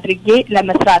ጆይን አድርጌ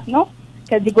ለመስራት ነው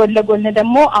ከዚህ ጎን ለጎን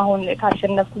ደግሞ አሁን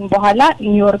ካሸነፍኩኝ በኋላ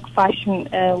ኒውዮርክ ፋሽን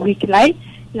ዊክ ላይ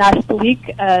ላስት ዊክ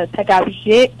ተጋብዤ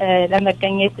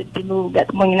ለመገኘት እድሉ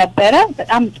ገጥሞኝ ነበረ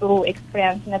በጣም ጥሩ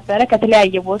ኤክስፒሪየንስ ነበረ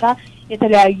ከተለያየ ቦታ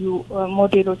የተለያዩ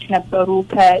ሞዴሎች ነበሩ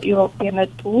ከዩሮፕ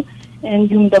የመጡ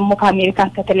እንዲሁም ደግሞ ከአሜሪካ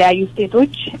ከተለያዩ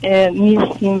ስቴቶች ሚስ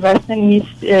ዩኒቨርስ ሚስ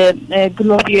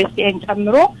ግሎብ ዩኤስኤን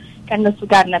ጨምሮ ከነሱ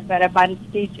ጋር ነበረ በአንድ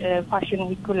ስቴጅ ፋሽን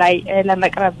ዊክ ላይ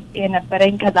ለመቅረብ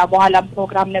የነበረኝ ከዛ በኋላ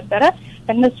ፕሮግራም ነበረ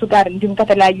ከነሱ ጋር እንዲሁም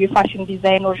ከተለያዩ የፋሽን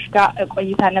ዲዛይነሮች ጋር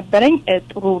ቆይታ ነበረኝ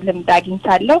ጥሩ ልምድ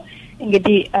አግኝቻለሁ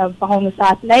እንግዲህ በአሁኑ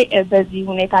ሰዓት ላይ በዚህ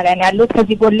ሁኔታ ላይ ያለው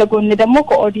ከዚህ ጎን ለጎን ደግሞ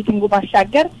ከኦዲቲንጉ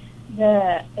ባሻገር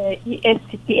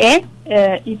በኢኤስሲፒኤ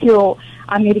ኢትዮ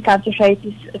አሜሪካን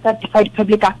ሶሳይቲስ ሰርቲፋይድ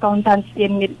ፐብሊክ አካውንታንትስ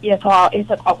የሚል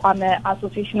የተቋቋመ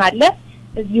አሶሲዬሽን አለ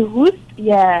እዚህ ውስጥ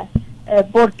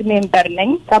ቦርድ ሜምበር ነኝ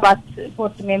 7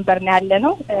 ቦርድ ሜምበር ነው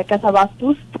ያለነው ከ7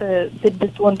 ውስጥ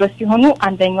 6 ወንዶች ሲሆኑ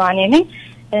አንደኛው እኔ ነኝ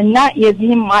እና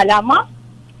የዚህም ዓላማ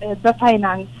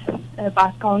በፋይናንስ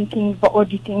በአካውንቲንግ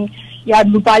በኦዲቲንግ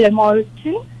ያሉ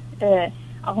ባለሙያዎችን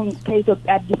አሁን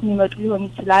ከኢትዮጵያ አዲስ የሚመጡ ሊሆን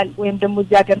ይችላል ወይም ደግሞ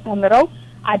እዚህ ሀገር ተምረው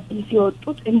አዲስ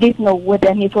የወጡት እንዴት ነው ወደ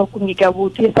ኔትወርኩ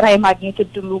የሚገቡት የስራ የማግኘት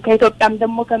እድሉ ከኢትዮጵያም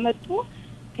ደግሞ ከመጡ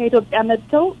ከኢትዮጵያ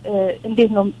መጥተው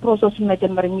እንዴት ነው ፕሮሰሱን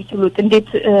መጀመር የሚችሉት እንዴት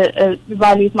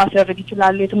ኢቫሉዌት ማድረግ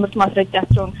ይችላሉ የትምህርት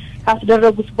ማስረጃቸውን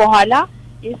ካስደረጉት በኋላ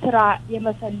የስራ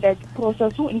የመፈለግ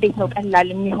ፕሮሰሱ እንዴት ነው ቀላል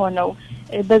የሚሆነው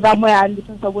በዛ ሙያ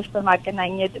ያሉትን ሰዎች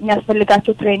በማገናኘት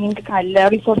የሚያስፈልጋቸው ትሬኒንግ ካለ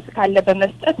ሪሶርስ ካለ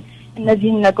በመስጠት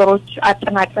እነዚህን ነገሮች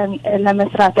አጠናቅረን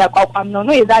ለመስራት ያቋቋምነው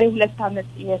ነው የዛሬ 2 አመት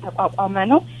የተቋቋመ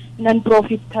ነው ነን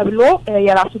ፕሮፊት ተብሎ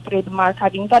የራሱ ትሬድ ማርክ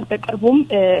አግኝቷል በቅርቡም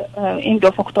ኤንድ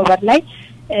ኦፍ ኦክቶበር ላይ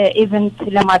ኢቨንት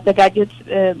ለማዘጋጀት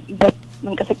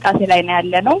በእንቅስቃሴ ላይ ነው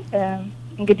ያለነው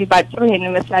እንግዲህ ባጭሩ ይሄን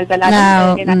ይመስላል በላለም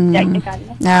ሌላ ጥያቄ ካለ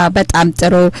በጣም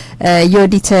ጥሩ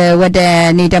ዮዲት ወደ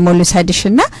እኔ ደግሞ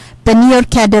ልሰድሽና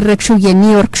በኒውዮርክ ያደረግሽው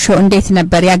የኒውዮርክ ሾው እንዴት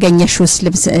ነበር ያገኘሽውስ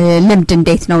ልምድ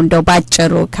እንዴት ነው እንደው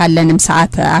ባጭሩ ካለንም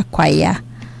ሰዓት አኳያ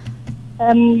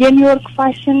የኒውዮርክ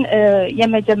ፋሽን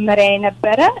የመጀመሪያ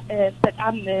የነበረ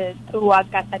በጣም ጥሩ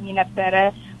አጋጣሚ ነበረ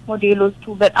ሞዴሎቹ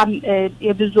በጣም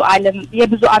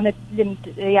የብዙ አመት ልምድ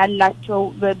ያላቸው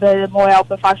በሞያው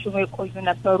በፋሽኑ የቆዩ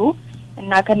ነበሩ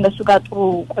እና ከነሱ ጋር ጥሩ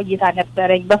ቆይታ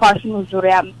ነበረኝ በፋሽኑ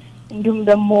ዙሪያም እንዲሁም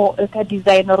ደግሞ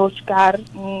ከዲዛይነሮች ጋር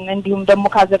እንዲሁም ደግሞ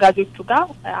ካዘጋጆቹ ጋር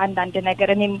አንዳንድ ነገር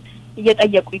እኔም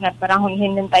እየጠየቁኝ ነበር አሁን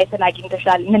ይሄንን ታይትል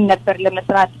አግኝተሻል ምን ነበር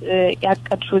ለመስራት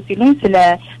ያቀድሽው ሲሉኝ ስለ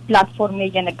ፕላትፎርም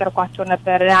እየነገርኳቸው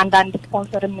ነበር አንዳንድ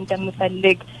ስፖንሰርም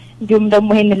እንደምፈልግ እንዲሁም ደግሞ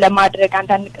ይሄንን ለማድረግ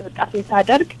አንዳንድ እንቅስቃሴ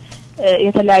ሳደርግ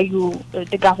የተለያዩ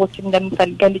ድጋፎች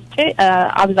እንደምፈልግ ገልጬ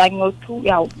አብዛኞቹ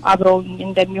ያው አብረውኝ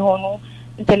እንደሚሆኑ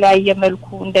በተለያየ መልኩ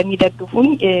እንደሚደግፉኝ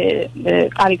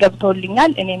ቃል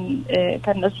ገብተውልኛል እኔም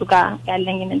ከነሱ ጋር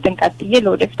ያለኝን እንጥንቀጥዬ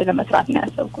ለወደፊት ለመስራት ነው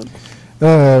ያሰብኩት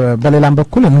በሌላም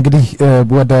በኩል እንግዲህ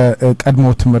ወደ ቀድሞ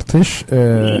ትምርትሽ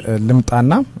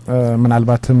ልምጣና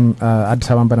ምናልባትም አዲስ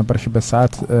አበባ በነበርሽበት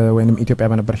ሰዓት ወይንም ኢትዮጵያ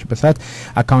በነበርሽበት ሰዓት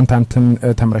አካውንታንትን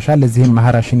ተምረሻል ለዚህም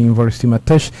ማሃራሽን ዩኒቨርሲቲ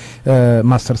መተሽ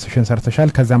ማስተርስሽን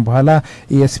ሰርተሻል ከዛም በኋላ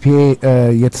ኢኤስፒኤ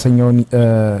የተሰኘውን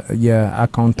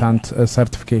የአካውንታንት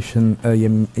ሰርቲፊኬሽን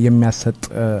የሚያሰጥ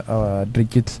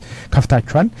ድርጅት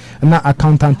ከፍታችኋል እና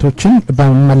አካውንታንቶችን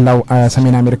በመላው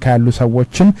ሰሜን አሜሪካ ያሉ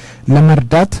ሰዎችን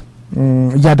ለመርዳት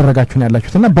እያደረጋችሁ ነው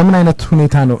ያላችሁትና በምን አይነት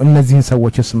ሁኔታ ነው እነዚህን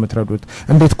ሰዎችስ የምትረዱት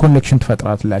እንዴት ኮኔክሽን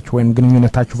ትፈጥራላችሁ ወይም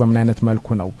ግንኙነታችሁ በምን አይነት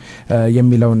መልኩ ነው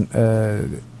የሚለውን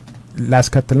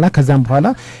ላስከትልና ከዛም በኋላ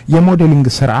የሞዴሊንግ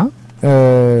ስራ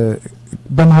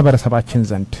በማህበረሰባችን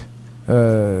ዘንድ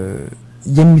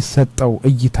የሚሰጠው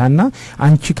እይታና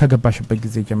አንቺ ከገባሽበት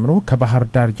ጊዜ ጀምሮ ከባህር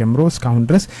ዳር ጀምሮ እስካሁን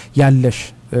ድረስ ያለሽ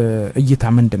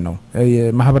እይታ ምንድነው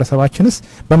ማህበረሰባችንስ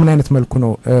በምን አይነት መልኩ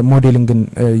ነው ሞዴሊንግን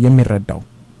የሚረዳው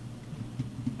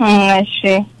እሺ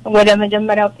ወደ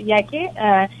መጀመሪያው ጥያቄ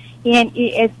ይሄን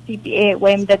ኢኤስፒኤ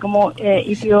ወይም ደግሞ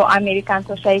ኢትዮ አሜሪካን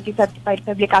ሶሳይቲ ሰርቲፋይድ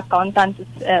ፐብሊክ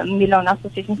አካውንታንትስ የሚለውን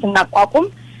አሶሲዬሽን ስናቋቁም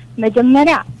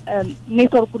መጀመሪያ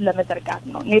ኔትወርኩን ለመዘርጋት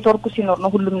ነው ኔትወርኩ ሲኖር ነው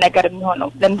ሁሉም ነገር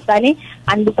የሚሆነው ለምሳሌ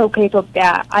አንድ ሰው ከኢትዮጵያ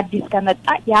አዲስ ከመጣ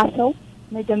ያ ሰው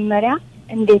መጀመሪያ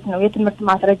እንዴት ነው የትምህርት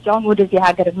ማስረጃውን ወደዚህ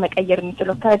ሀገር መቀየር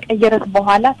የሚችለው ከቀየረስ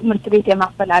በኋላ ትምህርት ቤት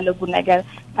የማፈላለጉ ነገር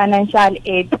ፋይናንሻል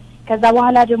ኤድ ከዛ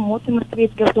በኋላ ደግሞ ትምህርት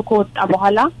ቤት ገብቶ ከወጣ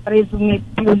በኋላ ሬዙሜ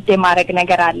ቢልድ የማድረግ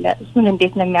ነገር አለ እሱን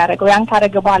እንዴት ነው የሚያደርገው ያን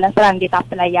ካረገ በኋላ ስራ እንዴት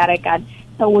አፕላይ ያደርጋል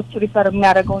ሰዎች ሪፈር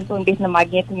የሚያደርገውን ሰው እንዴት ነው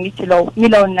ማግኘት የሚችለው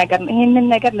ሚለውን ነገር ይሄንን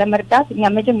ነገር ለመርዳት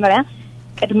እኛ መጀመሪያ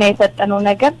ቅድሚያ የሰጠነው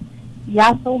ነገር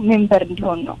ያ ሰው ሜምበር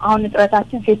እንዲሆን ነው አሁን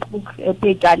ጥረታችን ፌስቡክ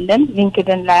ፔጅ አለን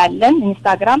ሊንክድን ላይ አለን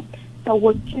ኢንስታግራም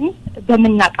ሰዎችን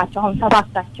በመናቃቸው አሁን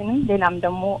 7ታችንም ሌላም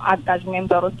ደግሞ አጋዥ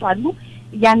ሜምበሮች አሉ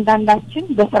ያንዳንዳችን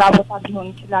በስራ ቦታ ሊሆን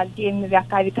ይችላል ዲኤምቪ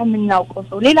አካባቢ ከምናውቀው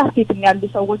ሰው ሌላ ስቴትም ያሉ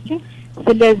ሰዎችን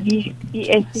ስለዚህ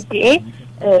ኢኤስፒኤ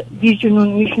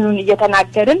ቪዥኑን ሚሽኑን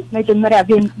እየተናገርን መጀመሪያ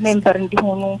ሜምበር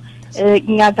እንዲሆኑ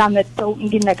እኛ ጋር መጥተው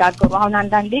እንዲነጋገሩ አሁን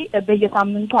አንዳንዴ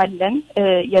በየሳምንቱ አለን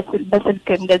በስልክ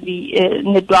እንደዚህ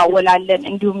እንደዋወላለን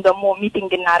እንዲሁም ደግሞ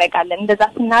ሚቲንግ እናረጋለን እንደዛ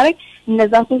ስናረግ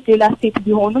እነዛ ሰዎች ሌላ ስቴት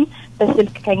ቢሆኑም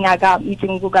በስልክ ከኛ ጋር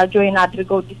ሚቲንጉ ጋር ጆይን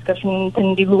አድርገው ዲስከሽን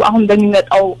እንዲሉ አሁን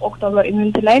በሚመጣው ኦክቶበር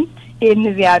ኢቨንት ላይ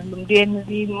ዲኤምቪ ያሉም ዲኤምቪ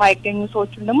የማይገኙ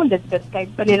ሰዎችም ደግሞ እንደዚህ በስካይፕ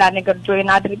በሌላ ነገር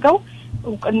ጆይን አድርገው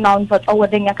እውቅናውን ፈጣው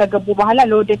ወደኛ ከገቡ በኋላ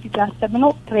ለወደፊት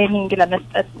ያሰብነው ትሬኒንግ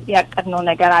ለመስጠት ያቀድነው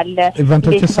ነገር አለ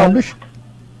ኢቨንቶችስ አሉሽ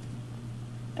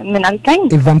ምን አልከኝ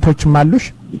ኢቨንቶችም አሉሽ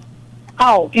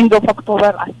አዎ ኢንድ ኦፍ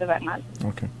ኦክቶበር አስበናል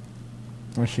ኦኬ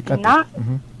እሺ ቀጥ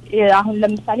አሁን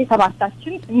ለምሳሌ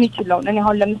ሰባታችን የሚችለው እኔ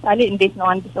አሁን ለምሳሌ እንዴት ነው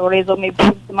አንድ ሰው ሬዞሜ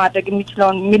ቢልድ ማድረግ የሚችለው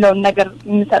የሚለው ነገር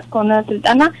የሚሰጥ ከሆነ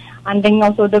ስልጠና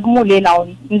አንደኛው ሰው ደግሞ ሌላውን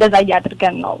እንደዛ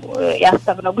ያድርገን ነው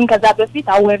ያሰብነው ግን ከዛ በፊት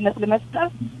አዌርነስ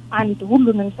ለመስጠት አንድ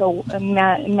ሁሉንም ሰው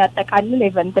የሚያጠቃልል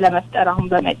ኢቨንት ለመስጠት አሁን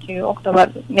በመጪ ኦክቶበር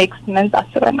ኔክስት መንዝ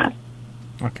አስበናል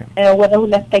ኦኬ ወደ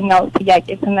ሁለተኛው ጥያቄ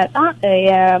ስመጣ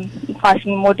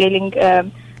የፋሽን ሞዴሊንግ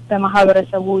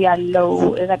በማህበረሰቡ ያለው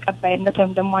ተቀባይነት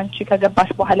ወይም ደግሞ አንቺ ከገባሽ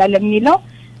በኋላ ለሚለው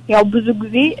ያው ብዙ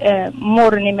ጊዜ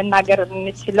ሞርን የመናገር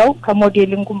የምንችለው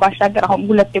ከሞዴሊንጉን ባሻገር አሁን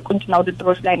ሁለት የቁንጅና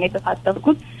ውድድሮች ላይ ነው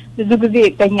የተሳተፍኩት ብዙ ጊዜ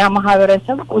በእኛ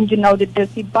ማህበረሰብ ቁንጅና ውድድር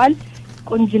ሲባል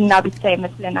ቁንጅና ብቻ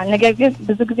ይመስለናል ነገር ግን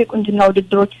ብዙ ጊዜ ቁንጅና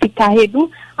ውድድሮች ሲካሄዱ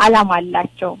አላማ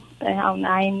አላቸው አሁን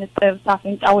አይን ጥርስ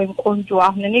አፍንጫ ወይም ቆንጆ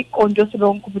አሁን እኔ ቆንጆ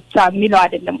ስለሆንኩ ብቻ የሚለው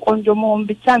አይደለም ቆንጆ መሆን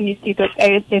ብቻ ሚስ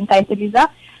ኢትዮጵያዊ ሴንታይትል ይዛ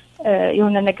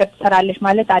የሆነ ነገር ትሰራለች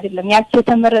ማለት አይደለም ያቺ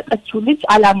የተመረጠችው ልጅ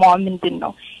አላማዋ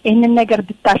ምንድነው ይሄንን ነገር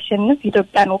ብታሸንፍ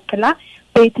ኢትዮጵያን ወክላ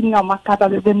በየትኛው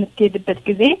አካባቢ በምትሄድበት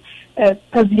ጊዜ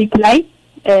ፐብሊክ ላይ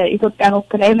ኢትዮጵያን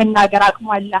ወክላ የመናገር አቅሟ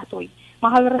አላት ወይ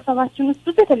ማህበረሰባችን ውስጥ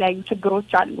ብዙ የተለያዩ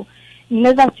ችግሮች አሉ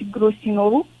እነዛ ችግሮች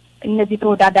ሲኖሩ እነዚህ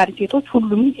ተወዳዳሪ ሴቶች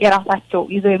ሁሉም የራሳቸው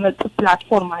ይዘው የመጡት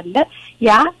ፕላትፎርም አለ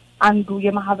ያ አንዱ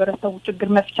የማህበረሰቡ ችግር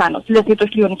መፍቻ ነው ስለ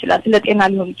ሴቶች ሊሆን ይችላል ስለ ጤና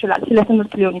ሊሆን ይችላል ስለ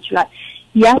ትምህርት ሊሆን ይችላል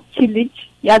ያቺ ልጅ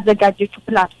ያዘጋጀችው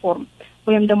ፕላትፎርም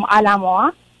ወይም ደግሞ አላማዋ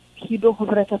ሂዶ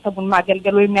ህብረተሰቡን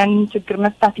ማገልገል ወይም ያንን ችግር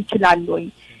መፍታት ይችላል ወይ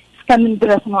እስከምን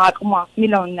ድረስ ነው አቅሟ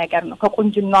የሚለውን ነገር ነው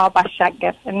ከቁንጅናዋ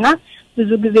ባሻገር እና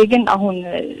ብዙ ጊዜ ግን አሁን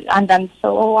አንዳንድ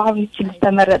ሰው አሁን ይችል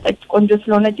ተመረጠች ቆንጆ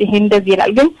ስለሆነች ይሄ እንደዚህ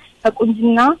ይላል ግን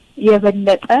ከቁንጅና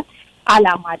የበለጠ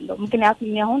አላማ አለው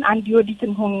ምክንያቱም አሁን አንድ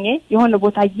ዮዲትን ሆኜ የሆነ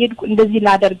ቦታ እየሄድኩ እንደዚህ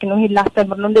ላደርግ ነው ይሄ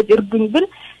ላስተምር ነው እንደዚህ እርዱኝ ብል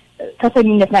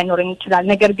ተሰሚነት ላይኖረኝ ይችላል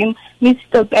ነገር ግን ሚስ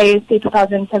ኢትዮጵያ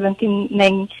 2017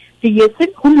 ነኝ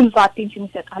ሲየስል ሁሉም ሰው አቴንሽን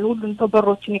ይሰጣል ሁሉም ሰው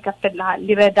በሮችን ይከፍትልሃል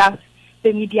ሊረዳህ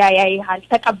በሚዲያ ያይሃል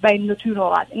ተቀባይነቱ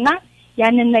ይኖራል እና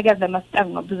ያንን ነገር ለመፍጠር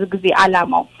ነው ብዙ ጊዜ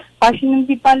አላማው ፋሽንን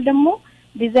ቢባል ደግሞ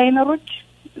ዲዛይነሮች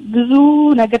ብዙ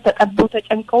ነገር ተጠብቀው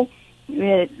ተጨንቀው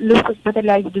ልብሶች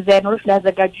በተለያዩ ዲዛይነሮች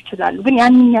ሊያዘጋጁ ይችላሉ ግን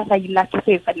ያንን ያሳይላቸው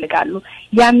ሰው ይፈልጋሉ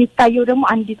ያ የሚታየው ደግሞ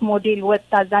አንዲት ሞዴል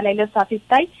ወጣ እዛ ላይ ለብሳ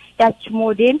ሲታይ ያቺ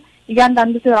ሞዴል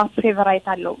እያንዳንዱ ሰው ራሱ ፌቨራይት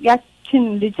አለው ያቺን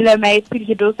ልጅ ለማየት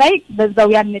ሄዶ ሳይ በዛው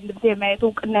ያንን ልብስ የማየት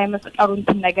እውቅና የመስጠሩ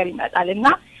እንትን ነገር ይመጣልና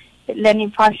ለኔ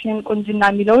ፋሽን ቁንጅና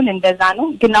የሚለውን እንደዛ ነው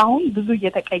ግን አሁን ብዙ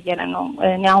እየተቀየረ ነው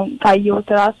እኔ አሁን ታየው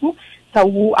ራሱ ሰው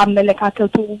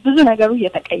አመለካከቱ ብዙ ነገሩ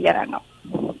እየተቀየረ ነው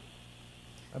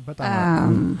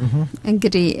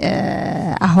እንግዲህ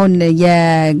አሁን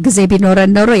የጊዜ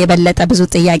ቢኖረን ኖሮ የበለጠ ብዙ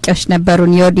ጥያቄዎች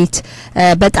ነበሩን ዮዲት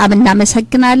በጣም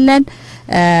እናመሰግናለን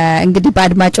እንግዲህ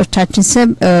በአድማጮቻችን ስም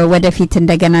ወደፊት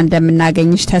እንደገና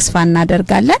እንደምናገኝሽ ተስፋ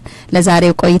እናደርጋለን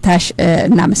ለዛሬው ቆይታሽ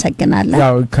እናመሰግናለን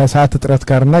ያው ከሰዓት እጥረት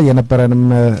ጋርና የነበረንም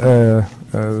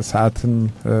ሰዓትን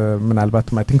ምናልባት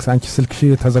ማቲንክስ አንቺ ስልክሽ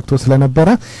ተዘግቶ ስለነበረ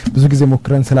ብዙ ጊዜ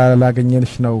ሞክረን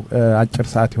ስላላገኘንሽ ነው አጭር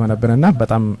ሰዓት ይሆነብንና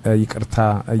በጣም ይቅርታ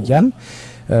እያል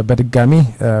በድጋሚ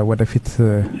ወደፊት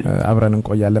አብረን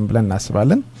እንቆያለን ብለን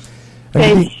እናስባለን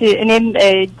እሺ እኔም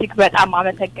እጅግ በጣም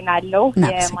አመሰግናለሁ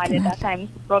የማለዳ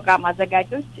ታይምስ ፕሮግራም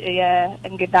አዘጋጆች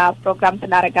የእንግዳ ፕሮግራም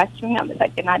ስላረጋችሁኝ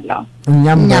አመሰግናለሁ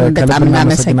እኛም በጣም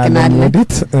እናመሰግናለን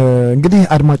እንግዲህ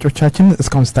አድማጮቻችን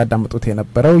እስካሁን ስታዳምጡት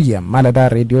የነበረው የማለዳ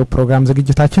ሬዲዮ ፕሮግራም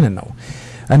ዝግጅታችንን ነው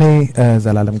እኔ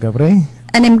ዘላለም ገብሬ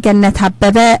እኔም ገነት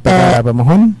አበበ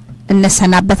በመሆን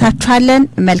እንሰናበታችኋለን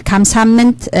መልካም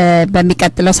ሳምንት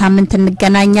በሚቀጥለው ሳምንት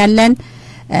እንገናኛለን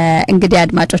እንግዲህ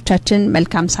አድማጮቻችን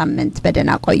መልካም ሳምንት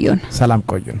በደና ቆዩን ሰላም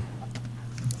ቆዩን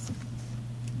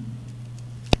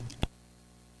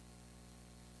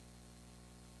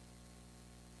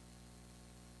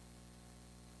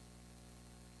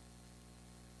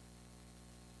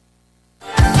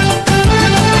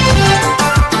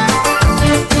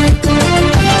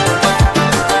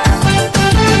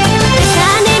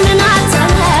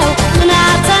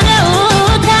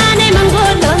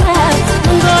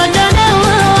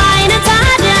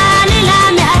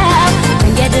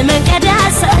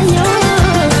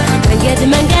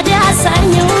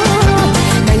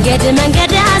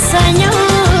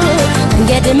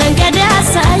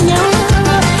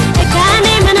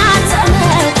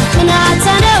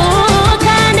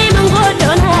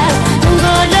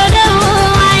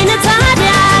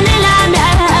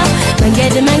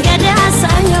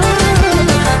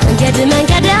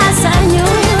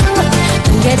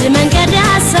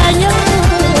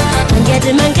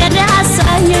መንገድ